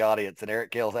was in the audience, and Eric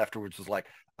Gales afterwards was like,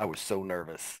 I was so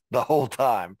nervous the whole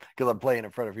time because I'm playing in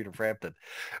front of Peter Frampton.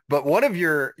 But one of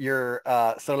your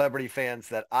celebrity fans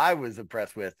that I was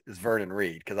impressed with is Vernon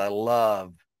Reid, because I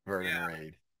love Vernon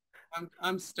Reid.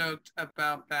 I'm stoked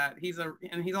about that. He's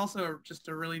also just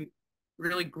a really,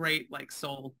 really great like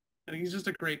soul. I mean, he's just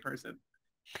a great person.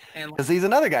 Because he's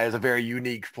another guy who has a very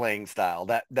unique playing style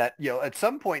that at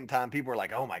some point in time people were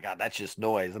like, oh my God, that's just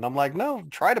noise. And I'm like, no,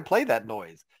 try to play that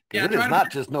noise. Because it is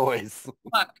not just noise.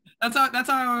 That's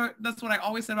what I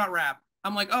always said about rap.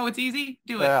 I'm like, oh, it's easy.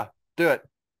 Do it. Yeah, do it.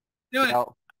 Do it.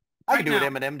 I can do what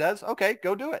Eminem does. Okay,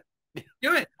 go do it.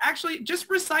 Do it. Actually, just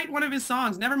recite one of his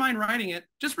songs. Never mind writing it.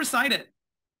 Just recite it.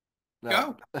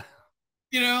 No. Go.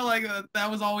 You know, like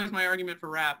that was always my argument for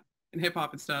rap and hip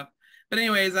hop and stuff. But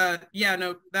anyways,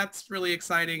 no, that's really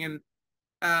exciting, and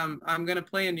I'm gonna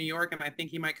play in New York, and I think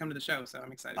he might come to the show, so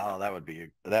I'm excited. Oh, that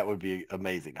would be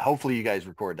amazing. Hopefully, you guys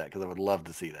record that because I would love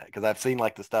to see that. Because I've seen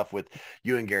like the stuff with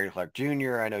you and Gary Clark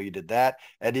Jr. I know you did that,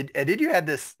 and did you had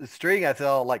this string? I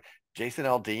saw like Jason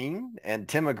Aldean and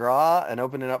Tim McGraw, and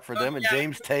opening up for them, and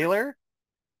James Taylor.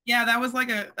 Yeah, that was like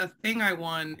a thing I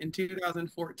won in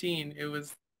 2014. It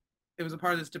was a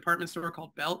part of this department store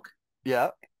called Belk.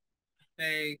 Yeah.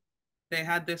 They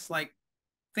had this like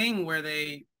thing where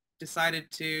they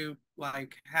decided to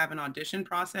like have an audition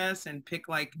process and pick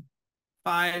like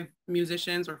 5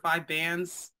 musicians or 5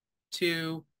 bands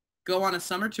to go on a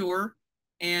summer tour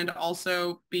and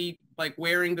also be like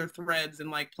wearing their threads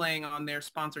and like playing on their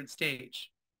sponsored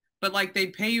stage. But like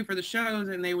they'd pay you for the shows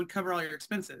and they would cover all your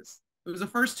expenses. It was the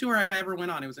first tour I ever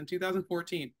went on. It was in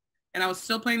 2014. And I was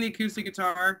still playing the acoustic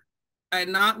guitar. I had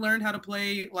not learned how to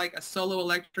play like a solo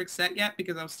electric set yet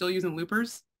because I was still using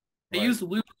loopers. I used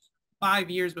loopers 5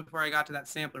 years before I got to that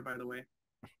sampler, by the way.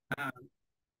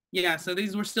 So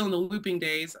these were still in the looping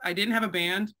days. I didn't have a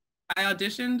band. I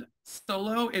auditioned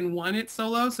solo and won it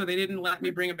solo, so they didn't let me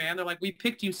bring a band. They're like, we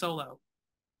picked you solo,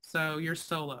 so you're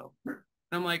solo. And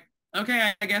I'm like,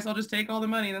 okay, I guess I'll just take all the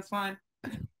money. That's fine.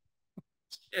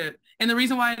 Shit. And the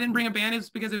reason why I didn't bring a band is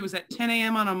because it was at 10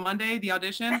 a.m. on a Monday, the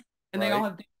audition, and they all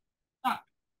have day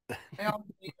jobs.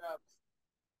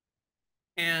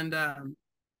 And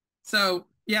so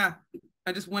yeah,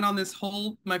 I just went on this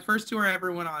my first tour I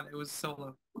ever went on. It was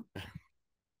solo.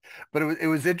 But it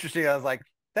was interesting. I was like,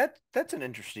 that's an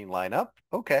interesting lineup.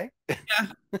 Okay. Yeah,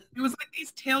 it was like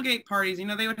these tailgate parties. You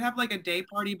know, they would have like a day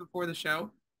party before the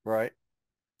show. Right.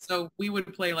 So we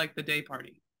would play like the day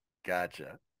party.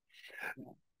 Gotcha.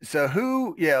 Yeah. So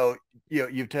who,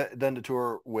 you've done the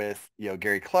tour with,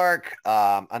 Gary Clark.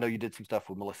 I know you did some stuff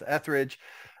with Melissa Etheridge.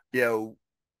 You know,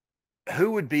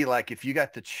 who would be like, if you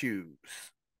got to choose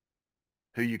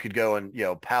who you could go and,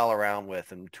 pal around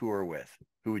with and tour with,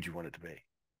 who would you want it to be?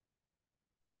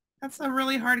 That's a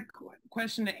really hard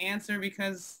question to answer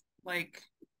because like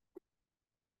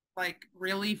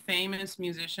really famous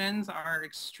musicians are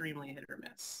extremely hit or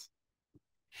miss.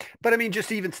 But I mean,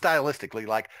 just even stylistically,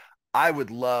 like I would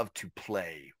love to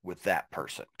play with that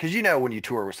person. Because when you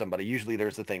tour with somebody, usually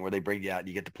there's the thing where they bring you out and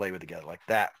you get to play with together like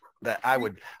that. I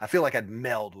feel like I'd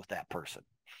meld with that person.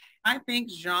 I think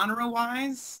genre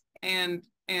wise and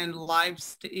live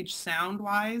stage sound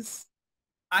wise,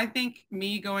 I think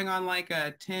me going on like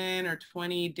a 10 or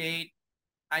 20 date,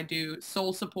 I do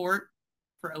Soul Support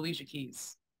for Alicia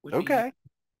Keys would be Okay.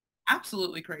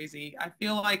 absolutely crazy. I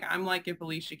feel like I'm like if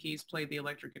Alicia Keys played the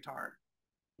electric guitar.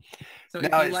 So if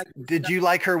Now, you like did you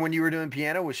like her when you were doing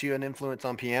piano? Was she an influence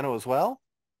on piano as well?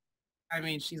 I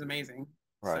mean, she's amazing.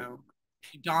 Right. So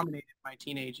she dominated my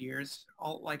teenage years.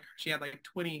 All like she had like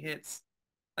 20 hits.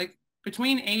 Like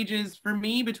between ages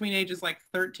like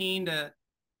 13 to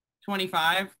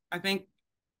 25, I think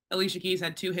Alicia Keys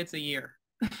had 2 hits a year.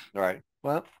 Right.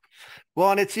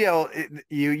 Well, and it's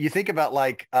you think about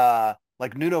like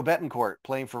Nuno Betancourt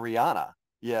playing for Rihanna,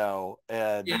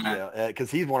 and Yeah. because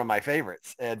he's one of my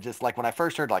favorites, and just like when I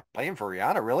first heard like playing for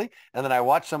Rihanna, really, and then I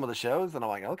watched some of the shows, and I'm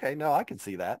like, okay, no, I can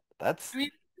see that. I mean, it's That's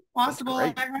possible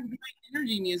great. I have like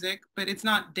energy music, but it's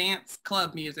not dance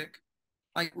club music.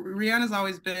 Like Rihanna's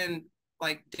always been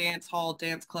like dance hall,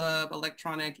 dance club,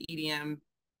 electronic, EDM,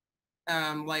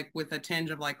 like with a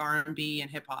tinge of like R&B and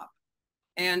hip hop.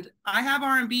 And I have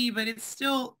R&B, but it's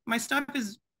still my stuff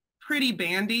is pretty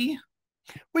bandy.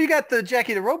 Well, you got the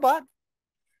Jackie the Robot,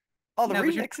 all the No,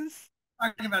 but you're remixes.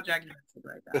 talking about Jackie Venson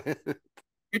right now.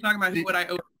 You're talking about what I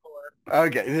open for.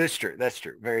 Okay, that's true. That's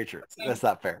true. Very true. So That's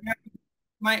not fair.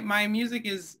 my music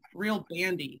is real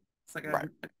bandy. It's like Right.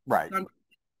 Right.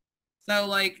 so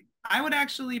like I would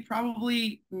actually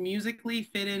probably musically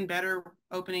fit in better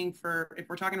opening for if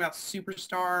we're talking about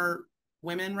superstar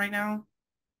women right now.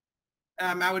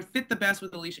 I would fit the best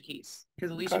with Alicia Keys because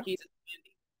Okay.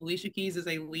 Alicia Keys is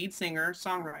a lead singer,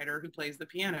 songwriter who plays the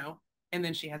piano, and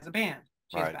then she has a band.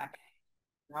 She has Right. back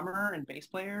drummer and bass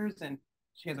players, and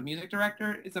she has a music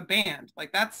director. It's a band.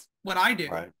 Like that's what I do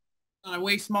Right. on a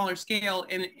way smaller scale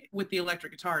and with the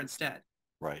electric guitar instead.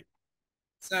 Right.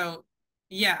 So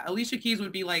yeah, Alicia Keys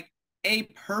would be like a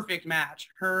perfect match.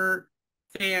 Her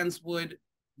fans would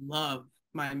love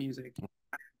my music.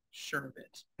 I'm sure of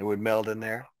it. It would meld in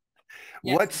there.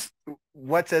 Yes.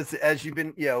 What's as you've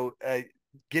been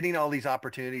getting all these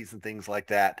opportunities and things like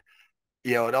that,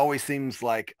 it always seems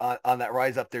like on that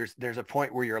rise up there's a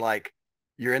point where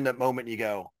you're in that moment and you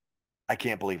go, I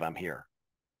can't believe I'm here.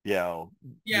 Yeah,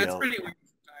 it's pretty weird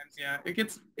sometimes. Yeah,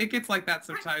 it gets like that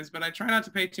sometimes, but I try not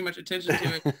to pay too much attention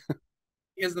to it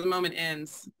because the moment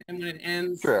ends, and when it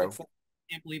ends, True. it's like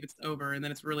I can't believe it's over, and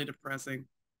then it's really depressing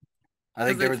I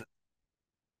think because there was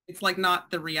it's like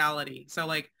not the reality. So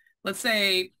like, let's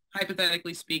say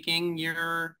hypothetically speaking,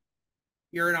 you're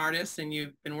an artist and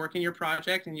you've been working your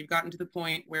project and you've gotten to the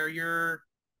point where you're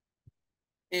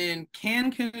in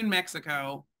Cancun,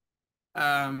 Mexico,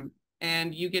 and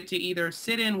you get to either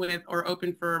sit in with or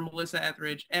open for Melissa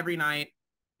Etheridge every night,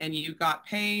 and you got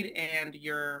paid, and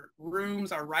your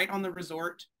rooms are right on the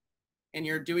resort, and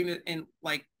you're doing it, and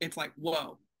like it's like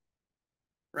whoa,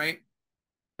 right?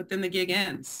 But then the gig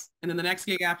ends, and then the next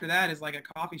gig after that is like a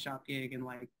coffee shop gig in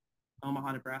like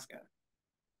Omaha, Nebraska.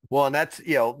 well, and that's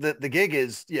the gig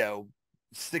is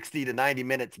 60 to 90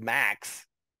 minutes max,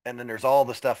 and then there's all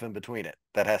the stuff in between it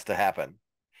that has to happen.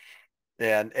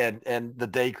 And the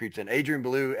day creeps in. Adrian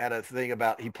Belew had a thing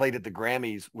about he played at the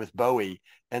Grammys with Bowie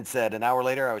and said an hour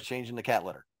later I was changing the cat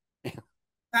litter.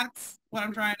 That's what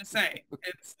I'm trying to say.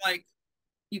 It's like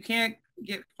you can't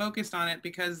get focused on it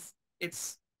because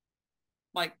it's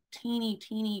like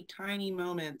teeny tiny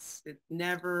moments. It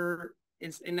never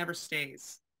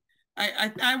stays.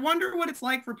 I wonder what it's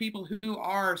like for people who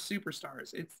are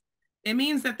superstars. It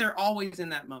means that they're always in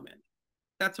that moment.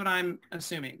 That's what I'm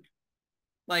assuming.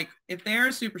 Like if they're a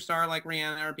superstar like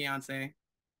Rihanna or Beyonce,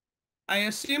 I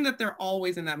assume that they're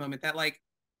always in that moment, that like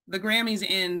the Grammys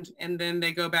end and then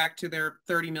they go back to their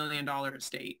 $30 million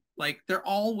estate. Like they're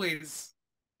always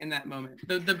in that moment.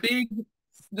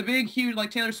 The big huge,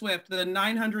 like Taylor Swift, the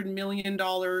 $900 million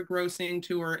grossing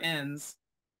tour ends,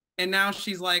 and now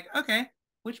she's like, okay,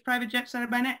 which private jet should I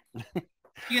buy next?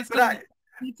 She gets to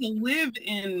live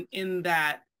in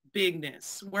that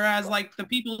bigness, whereas like the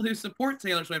people who support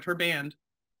Taylor Swift, her band,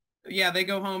 yeah, they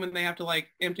go home and they have to like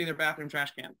empty their bathroom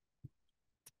trash can.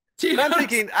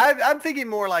 I'm thinking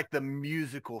more like the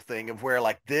musical thing of where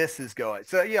like this is going.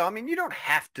 So, I mean, you don't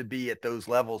have to be at those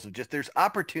levels of just, there's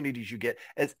opportunities you get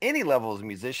as any level as a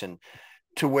musician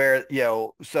to where,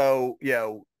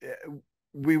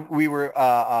 we were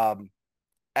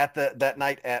at that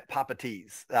night at Papa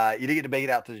T's. You didn't get to make it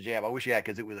out to the jam. I wish you had,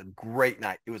 because it was a great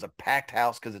night. It was a packed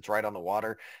house because it's right on the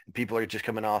water and people are just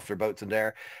coming off their boats in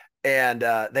there. And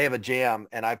they have a jam,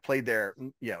 and I played there,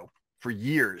 for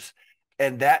years.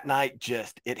 And that night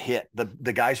it hit.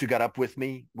 The guys who got up with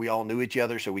me, we all knew each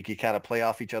other, so we could kind of play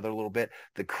off each other a little bit.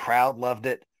 The crowd loved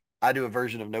it. I do a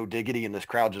version of No Diggity, and this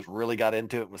crowd just really got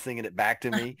into it and was singing it back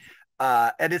to me.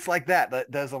 And it's like that.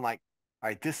 I'm like, all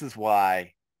right, this is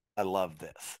why I love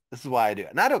this. This is why I do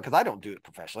it. And because I don't do it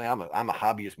professionally. I'm a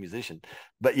hobbyist musician.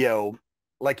 But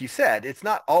like you said, it's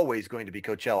not always going to be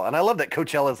Coachella. And I love that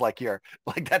Coachella is like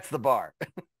that's the bar.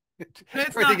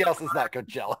 Everything else is not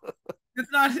Coachella.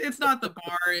 It's not the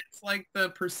bar. It's like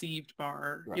the perceived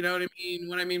bar. Right. You know what I mean?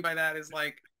 What I mean by that is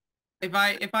like, if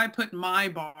I put my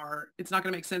bar, it's not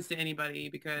going to make sense to anybody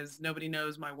because nobody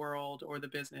knows my world or the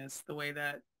business the way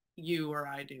that you or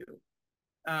I do.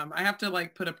 I have to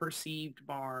like put a perceived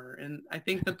bar. And I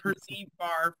think the perceived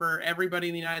bar for everybody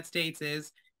in the United States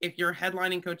is if you're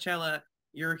headlining Coachella,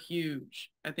 you're huge.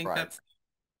 I think that's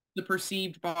the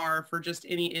perceived bar for just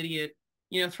any idiot.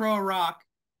 Throw a rock,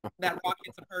 that rock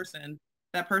hits a person,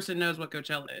 that person knows what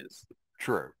Coachella is.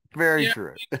 True. Very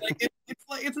true.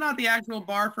 It's not the actual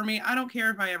bar for me. I don't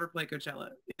care if I ever play Coachella.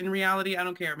 In reality, I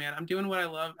don't care, man. I'm doing what I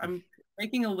love. I'm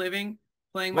making a living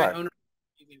playing my own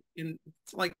music. And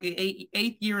it's like the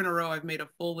eighth year in a row I've made a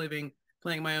full living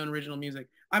playing my own original music.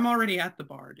 I'm already at the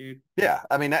bar, dude. Yeah.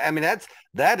 I mean,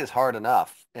 that is hard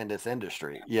enough in this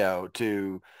industry,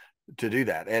 to do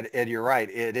that. And you're right.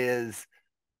 It is,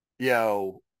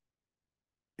 you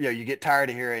get tired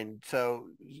of hearing, so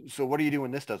what do you do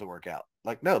when this doesn't work out?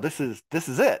 Like, no, this is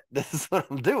it. This is what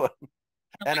I'm doing.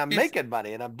 And I'm making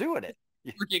money and I'm doing it.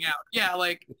 Working out. Yeah,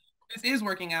 like this is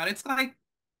working out. It's like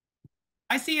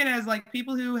I see it as like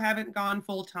people who haven't gone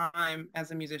full time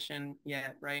as a musician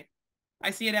yet, right? I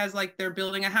see it as like they're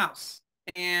building a house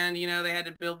and they had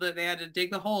to build it, they had to dig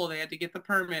the hole, they had to get the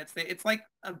permits. It's like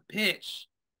a pitch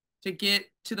to get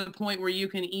to the point where you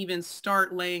can even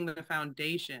start laying the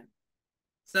foundation.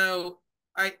 So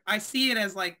I see it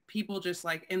as like people just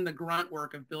like in the grunt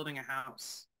work of building a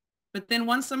house. But then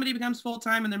once somebody becomes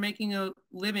full-time and they're making a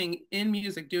living in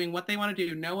music, doing what they want to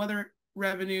do, no other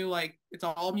revenue, like it's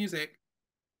all music.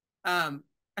 I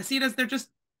see it as they're just,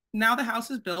 now the house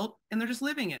is built and they're just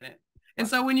living in it. And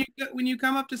so when you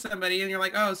come up to somebody and you're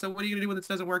like, oh, so what are you gonna do when this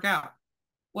doesn't work out?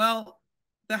 Well,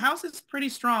 the house is pretty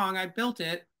strong. I built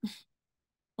it.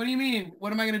 What do you mean?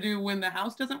 What am I gonna do when the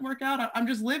house doesn't work out? I'm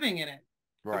just living in it.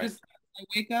 Right. I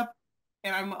wake up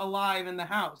and I'm alive in the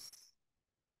house.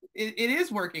 It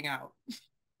is working out.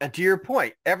 And to your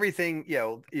point, everything,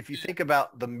 if you think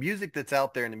about the music that's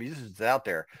out there and the musicians that's out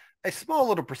there, a small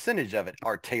little percentage of it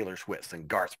are Taylor Swift and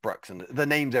Garth Brooks and the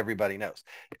names everybody knows.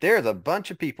 There's a bunch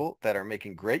of people that are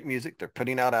making great music. They're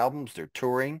putting out albums. They're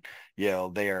touring.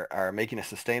 They are making a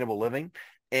sustainable living.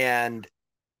 And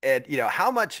how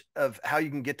much of how you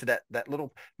can get to that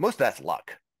little, most of that's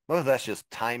luck. Most of that's just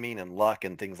timing and luck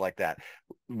and things like that.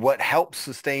 What helps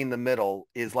sustain the middle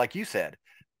is, like you said,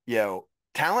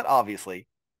 talent, obviously,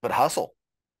 but hustle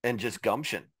and just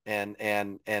gumption and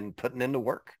putting in the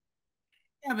work.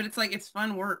 Yeah, but it's like, it's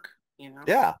fun work,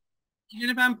 Yeah. Even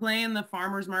if I'm playing the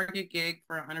farmer's market gig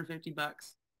for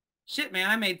 $150, shit, man,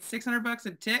 I made $600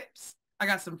 in tips. I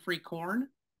got some free corn.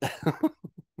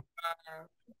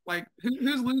 Like,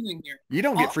 who's losing here? You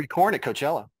don't get free corn at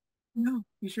Coachella. No,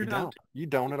 you sure don't. You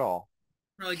don't at all.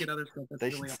 Probably get other stuff. They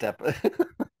should step.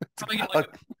 Probably get like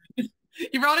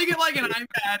you probably get like an iPad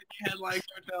and you had like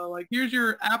Coachella, like here's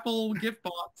your Apple gift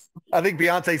box. I think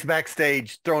Beyonce's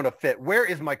backstage throwing a fit. Where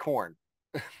is my corn?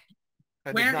 I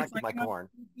Where did not is get my corn.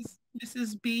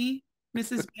 Mrs. B,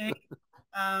 Mrs. A.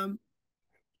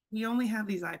 We only have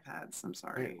these iPads. I'm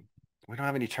sorry. We don't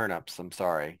have any turnips. I'm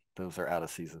sorry. Those are out of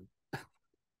season.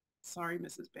 Sorry,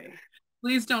 Mrs. B.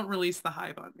 Please don't release the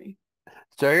hive on me.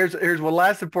 So here's one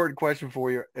last important question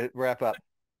for you. Wrap up.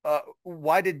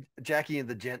 Why did Jackie and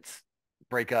the Gents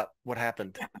break up? What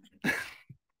happened?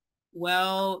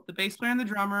 Well, the bass player and the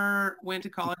drummer went to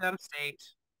college out of state.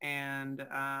 and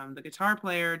the guitar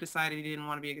player decided he didn't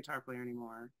want to be a guitar player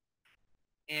anymore.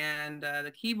 And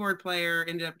the keyboard player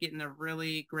ended up getting a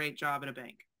really great job at a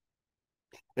bank.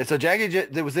 And so Jackie,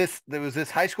 there was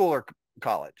this high school or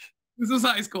college? This was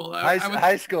high school.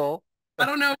 High school. I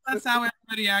don't know if that's how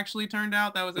everybody actually turned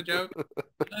out. That was a joke.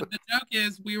 The joke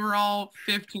is we were all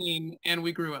 15 and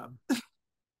we grew up.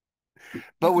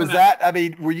 But was that, I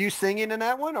mean, were you singing in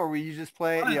that one, or were you just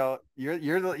playing, you know,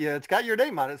 it's got your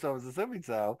name on it, so I was assuming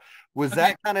so. Was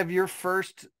that kind of your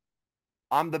first,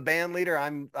 I'm the band leader,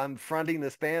 I'm fronting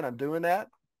this band, I'm doing that?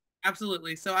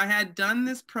 Absolutely. So I had done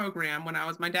this program when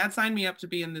my dad signed me up to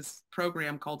be in this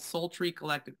program called Soul Tree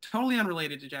Collective, totally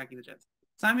unrelated to Jackie the Jets.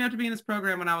 Signed me up to be in this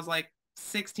program when I was like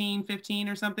 16, 15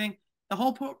 or something. The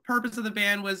whole purpose of the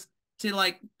band was to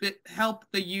like help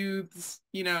the youths,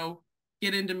 you know,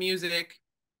 get into music.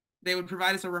 They would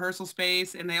provide us a rehearsal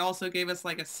space, and they also gave us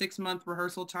like a 6-month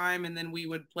rehearsal time, and then we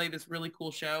would play this really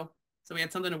cool show. So we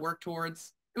had something to work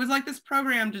towards. It was like this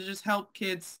program to just help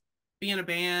kids be in a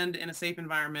band in a safe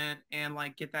environment and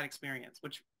like get that experience,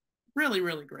 which really,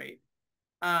 really great.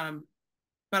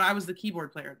 But I was the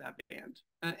keyboard player of that band,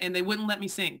 and they wouldn't let me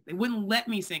sing. They wouldn't let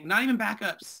me sing, not even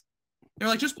backups. They were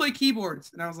like, just play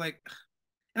keyboards. And I was like,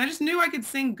 and I just knew I could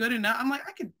sing good enough. I'm like,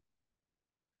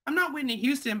 I'm not Whitney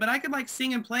Houston, but I could like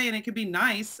sing and play and it could be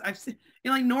nice. I've seen, you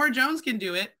know, like Nora Jones can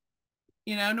do it.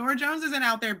 You know, Nora Jones isn't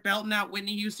out there belting out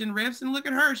Whitney Houston riffs, and look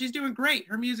at her. She's doing great.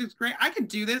 Her music's great. I could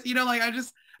do this. You know, like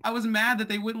I was mad that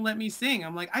they wouldn't let me sing.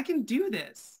 I'm like, I can do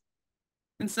this.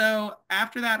 And so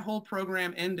after that whole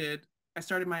program ended, I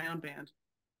started my own band,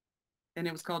 and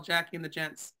it was called Jackie and the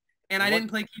Gents. And I didn't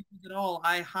play keyboards at all.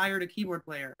 I hired a keyboard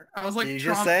player. I was like, you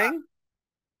just sang?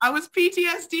 I was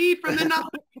PTSD'd from the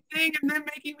not thing and then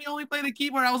making me only play the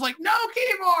keyboard. I was like, no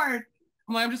keyboard.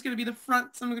 I'm like, I'm just going to be the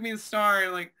front. Someone's going to be the star.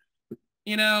 And like,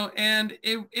 you know, and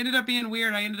it ended up being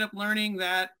weird. I ended up learning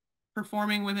that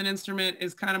performing with an instrument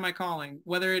is kind of my calling,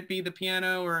 whether it be the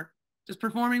piano or just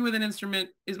performing with an instrument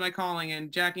is my calling.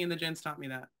 And Jackie and the Gents taught me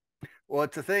that. Well,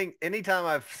 it's a thing. Anytime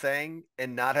I've sang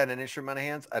and not had an instrument in my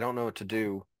hands, I don't know what to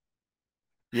do.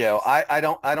 You know,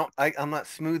 I'm not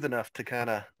smooth enough to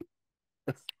kind of,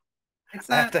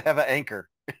 I have to have an anchor.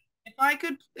 If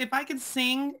I could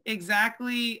sing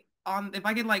exactly if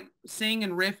I could like sing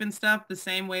and riff and stuff the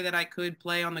same way that I could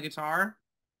play on the guitar,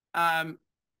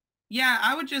 yeah,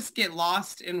 I would just get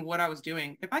lost in what I was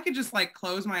doing. If I could just like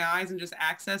close my eyes and just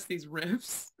access these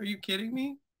riffs, are you kidding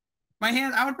me? My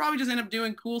hands, I would probably just end up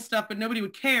doing cool stuff, but nobody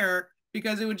would care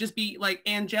because it would just be like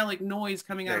angelic noise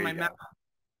coming out of my mouth.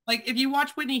 Like if you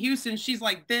watch Whitney Houston, she's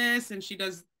like this and she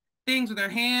does things with her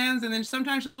hands, and then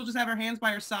sometimes she'll just have her hands by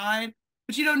her side,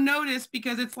 but you don't notice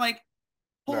because it's like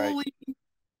holy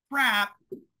crap,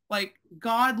 like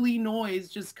godly noise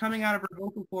just coming out of her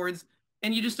vocal cords,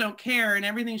 and you just don't care, and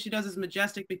everything she does is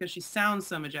majestic because she sounds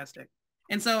so majestic.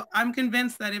 And so I'm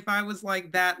convinced that if I was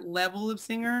like that level of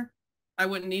singer, I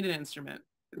wouldn't need an instrument.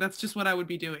 That's just what I would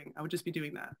be doing. I would just be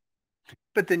doing that.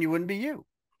 But then you wouldn't be you.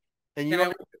 And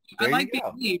you I like being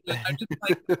me, but I'm just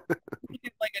like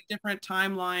like a different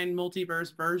timeline,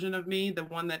 multiverse version of me, the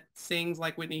one that sings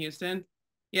like Whitney Houston.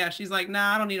 Yeah, she's like,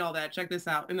 nah, I don't need all that. Check this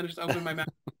out. And then I just open my mouth.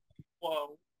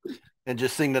 Whoa. And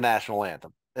just sing the national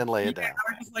anthem and lay it down.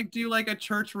 I just like do like a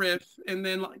church riff and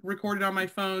then like record it on my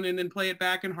phone and then play it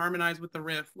back and harmonize with the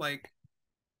riff. Like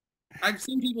I've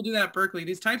seen people do that at Berkeley.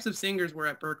 These types of singers were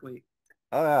at Berkeley.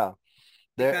 Oh yeah.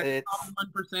 That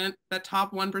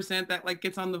top 1% that like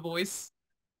gets on The Voice.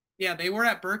 Yeah, they were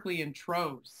at Berkeley in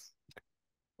troves.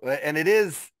 And it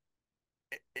is,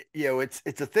 you know, it's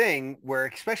a thing where,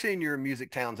 especially in your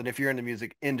music towns, and if you're in the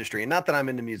music industry, and not that I'm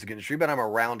in the music industry, but I'm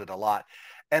around it a lot.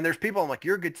 And there's people, I'm like,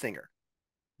 you're a good singer,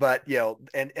 but you know,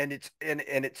 and it's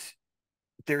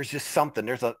there's just something,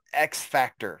 there's an X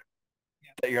factor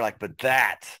that you're like, but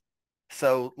that.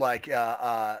 So like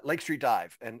Lake Street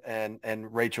Dive and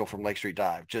Rachel from Lake Street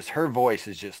Dive, just her voice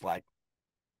is just like,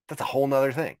 that's a whole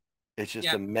nother thing. It's just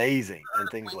amazing and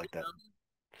things like that.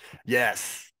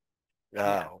 Yes.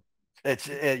 Oh,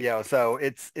 you know, so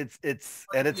it's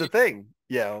and it's a thing,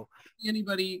 you know.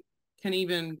 Anybody can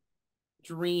even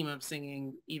dream of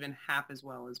singing even half as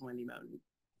well as Wendy Moten.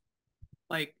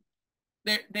 Like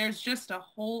there's just a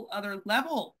whole other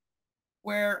level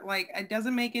where like it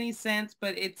doesn't make any sense,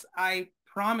 but I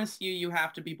promise you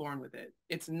have to be born with it.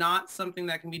 It's not something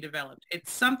that can be developed.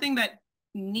 It's something that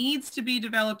needs to be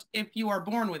developed if you are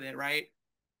born with it, right?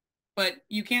 but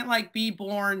you can't like be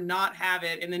born, not have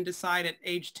it, and then decide at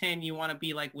age 10 you want to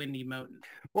be like Wendy Moten.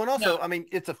 Well, and No. also, I mean,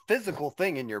 it's a physical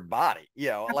thing in your body.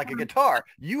 Like a guitar,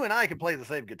 you and I can play the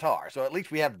same guitar. So at least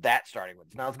we have that starting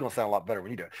with. Now it's going to sound a lot better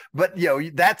when you do it. But,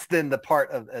 that's then the part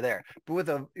of there.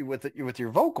 But with your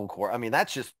vocal cord, I mean,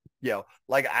 that's just,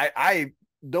 like I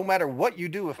no matter what you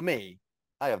do with me,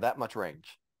 I have that much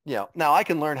range. Now I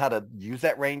can learn how to use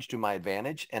that range to my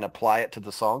advantage and apply it to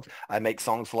the songs. I make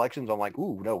song selections. I'm like,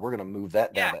 ooh, no, we're going to move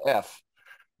that down to F.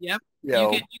 Yep. You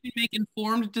know, You can make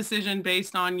informed decision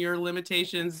based on your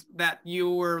limitations that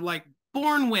you were like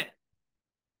born with.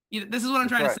 This is what I'm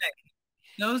trying to say.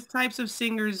 Those types of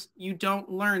singers, you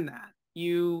don't learn that.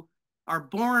 You are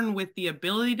born with the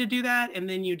ability to do that, and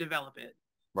then you develop it.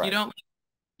 Right.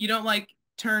 You don't like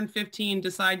turn 15,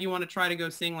 decide you want to try to go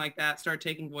sing like that, start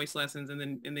taking voice lessons, and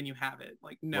then you have it.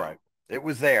 Like, no. Right. It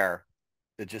was there.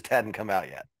 It just hadn't come out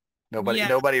yet.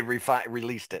 Nobody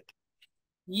released it.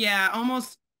 Yeah,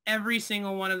 almost every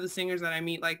single one of the singers that I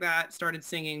meet like that started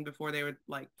singing before they were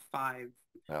like 5.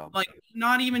 Oh. Like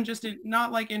not even just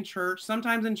not like in church,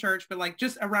 sometimes in church, but like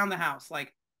just around the house.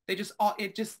 Like they just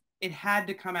it had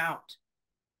to come out.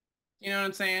 You know what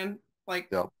I'm saying? Like,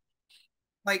 yep.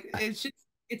 Like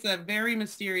it's a very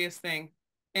mysterious thing.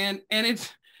 And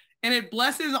it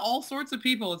blesses all sorts of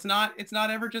people. It's not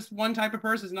ever just one type of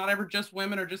person. It's not ever just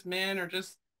women or just men or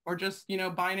just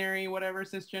binary, whatever,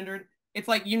 cisgendered. It's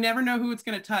like you never know who it's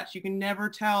going to touch. You can never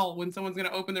tell when someone's going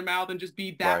to open their mouth and just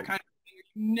be that kind of thing.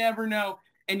 You never know,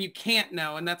 and you can't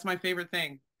know, and that's my favorite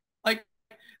thing. Like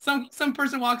some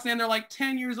person walks in, they're like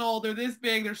 10 years old, they're this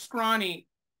big, they're scrawny,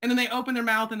 and then they open their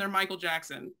mouth and they're Michael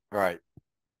Jackson. Right.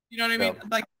 You know what I mean?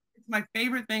 Like it's my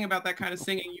favorite thing about that kind of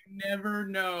singing. You never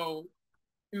know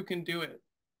who can do it.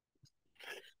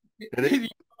 It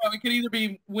could either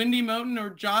be Wendy Moten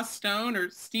or Joss Stone or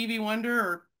Stevie Wonder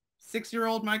or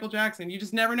 6-year-old Michael Jackson. You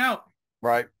just never know.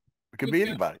 Right. It could be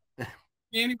anybody.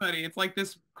 Anybody. It's like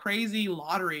this crazy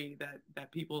lottery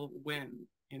that people win,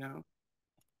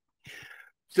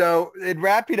 So in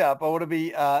wrapping up, I want to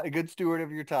be a good steward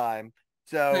of your time.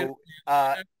 So, who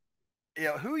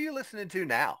are you listening to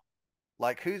now?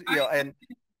 Like who's, and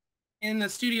in the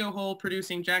studio hole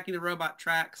producing Jackie the Robot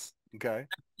tracks. Okay. I'm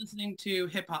listening to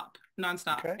hip hop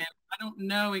nonstop. Okay. And I don't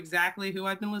know exactly who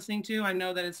I've been listening to. I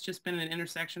know that it's just been an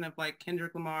intersection of like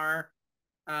Kendrick Lamar,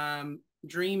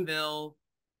 Dreamville,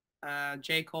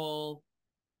 J. Cole,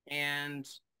 and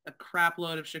a crap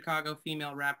load of Chicago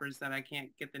female rappers that I can't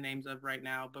get the names of right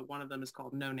now, but one of them is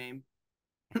called No Name.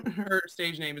 Her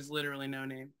stage name is literally No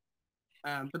Name.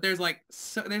 But there's like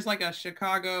a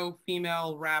Chicago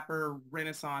female rapper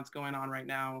renaissance going on right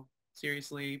now.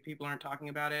 Seriously, people aren't talking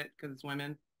about it because it's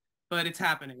women, but it's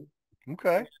happening.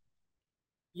 Okay.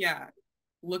 Yeah,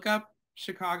 look up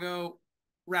Chicago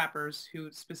rappers who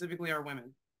specifically are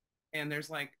women, and they're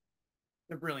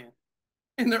brilliant,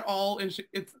 and they're all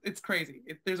it's crazy.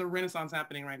 There's a renaissance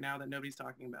happening right now that nobody's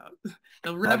talking about.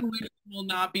 The revolution will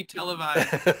not be televised.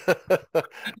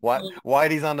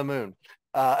 Whitey's on the moon.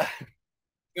 Go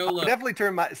look.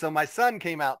 Definitely my son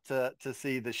came out to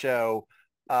see the show,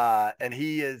 and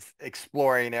he is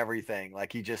exploring everything.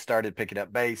 Like he just started picking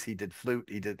up bass, he did flute,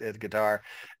 he did his guitar,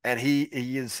 and he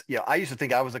is, I used to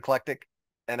think I was eclectic,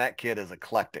 and that kid is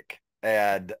eclectic.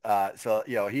 And so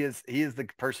he is the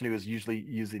person who is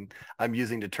usually I'm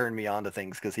using to turn me on to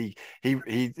things, because he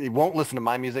won't listen to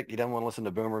my music. He doesn't want to listen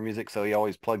to boomer music, so he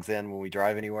always plugs in when we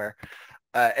drive anywhere,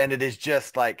 and it is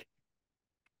just like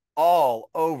all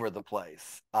over the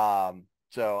place.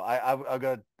 So I'm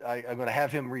gonna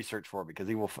have him research for me, because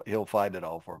he'll find it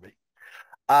all for me.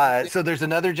 So there's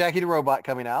another Jackie the Robot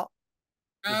coming out.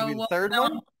 This will be the third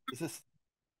one.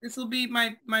 This will be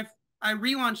my I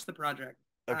relaunched the project.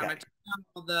 Okay. I took down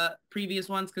all the previous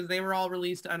ones because they were all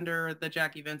released under the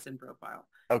Jackie Venson profile.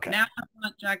 Okay. Now I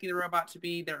want Jackie the Robot to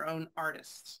be their own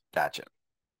artist. Gotcha.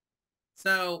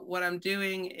 So what I'm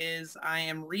doing is I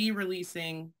am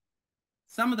re-releasing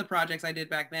some of the projects I did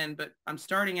back then, but I'm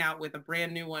starting out with a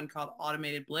brand new one called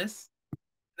Automated Bliss.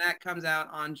 That comes out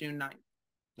on June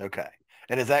 9th. Okay.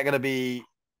 And is that going to be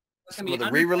some of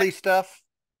the re-release stuff?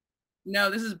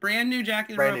 No, this is brand new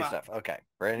Jackie the Robot. Brand new stuff. Okay.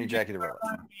 Brand new Jackie the Robot.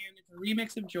 And it's a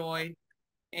remix of Joy.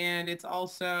 And it's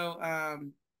also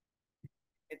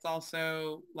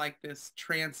like this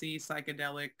trancey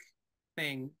psychedelic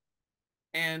thing.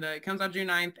 And it comes out June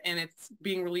 9th, and it's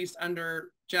being released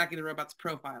under Jackie the Robot's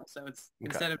profile. So it's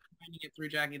instead of finding it through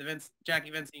Jackie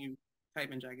Venson, you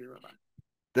type in Jackie the Robot.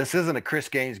 This isn't a Chris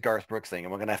Gaines, Garth Brooks thing.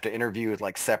 Am I going to have to interview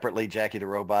like separately Jackie the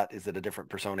Robot? Is it a different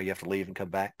persona you have to leave and come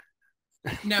back?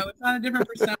 No, it's not a different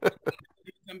persona.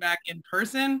 come back in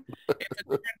person. It's a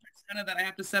different persona that I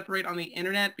have to separate on the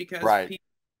internet because Right. people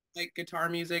like guitar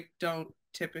music don't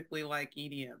typically like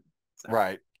EDM. So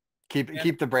Right. yeah.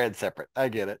 Keep the brand separate. I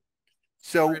get it.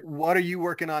 So what are you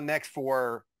working on next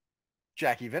for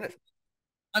Jackie Venison?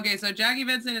 Okay, so Jackie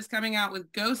Venson is coming out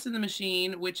with Ghost in the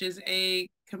Machine, which is a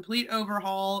complete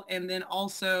overhaul and then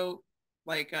also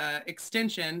like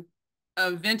extension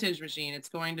of Vintage Machine. It's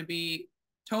going to be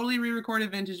totally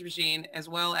re-recorded Vintage Machine as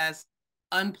well as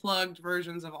unplugged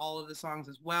versions of all of the songs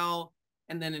as well.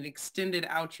 And then an extended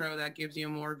outro that gives you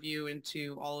more view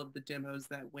into all of the demos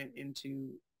that went into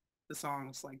the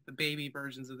songs, like the baby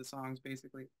versions of the songs,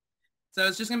 basically. So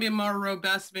it's just going to be a more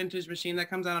robust Vintage Machine that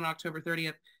comes out on October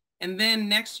 30th. And then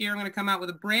next year, I'm going to come out with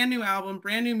a brand new album,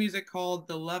 brand new music called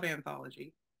The Love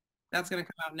Anthology. That's going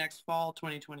to come out next fall,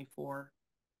 2024.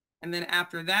 And then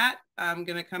after that, I'm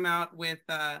going to come out with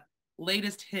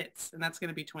latest hits, and that's going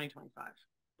to be 2025.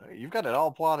 You've got it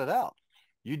all plotted out.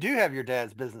 You do have your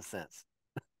dad's business sense.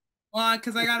 Well,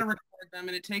 because I got to record them,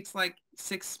 and it takes like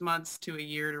 6 months to a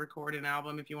year to record an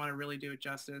album if you want to really do it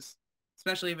justice,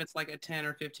 especially if it's like a 10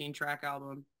 or 15 track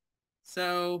album.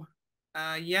 So,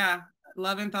 yeah,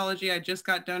 Love Anthology, I just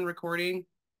got done recording,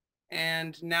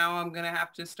 and now I'm going to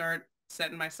have to start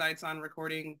setting my sights on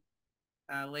recording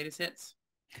latest hits.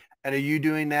 And are you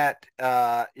doing that,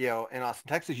 in Austin,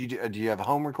 Texas? Do you have a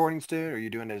home recording studio, or are you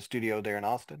doing a studio there in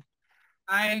Austin?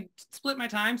 I split my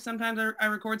time. Sometimes I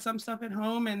record some stuff at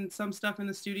home and some stuff in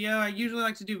the studio. I usually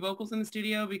like to do vocals in the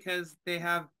studio because they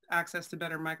have access to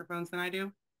better microphones than I do.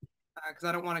 Because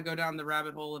I don't want to go down the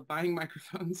rabbit hole of buying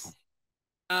microphones.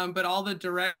 But all the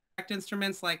direct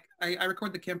instruments, like I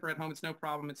record the Kemper at home. It's no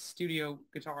problem. It's studio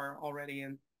guitar already.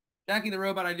 And Jackie the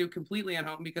Robot, I do completely at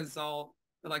home because it's all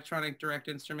electronic direct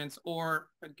instruments or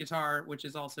a guitar, which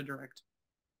is also direct.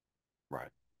 Right.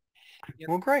 Yep.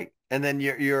 Well, great. And then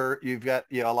you've got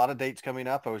a lot of dates coming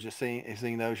up. I was just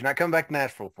seeing those. You're not coming back to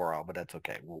Nashville for a while, but that's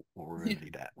okay. We'll remedy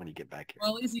that when you get back here.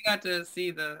 Well, at least you got to see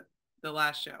the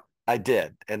last show. I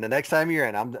did, and the next time you're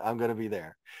in, I'm going to be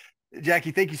there.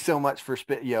 Jackie, thank you so much for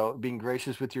being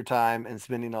gracious with your time and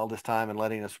spending all this time and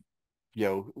letting us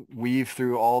weave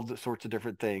through all the sorts of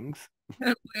different things.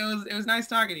 It was nice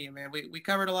talking to you, man. We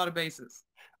covered a lot of bases.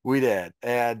 We did.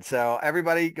 And so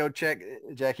everybody go check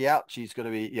Jackie out. She's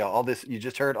going to be, all this, you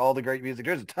just heard all the great music.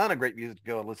 There's a ton of great music to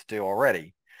go and listen to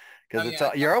already. Because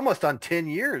you're almost on 10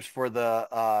 years for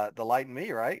the Light and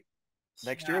Me, right?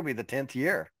 Next year will be the 10th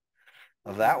year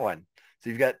of that one. So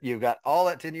you've got all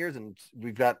that 10 years, and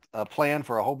we've got a plan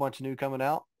for a whole bunch of new coming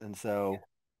out. And so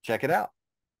check it out.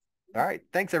 All right.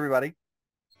 Thanks, everybody.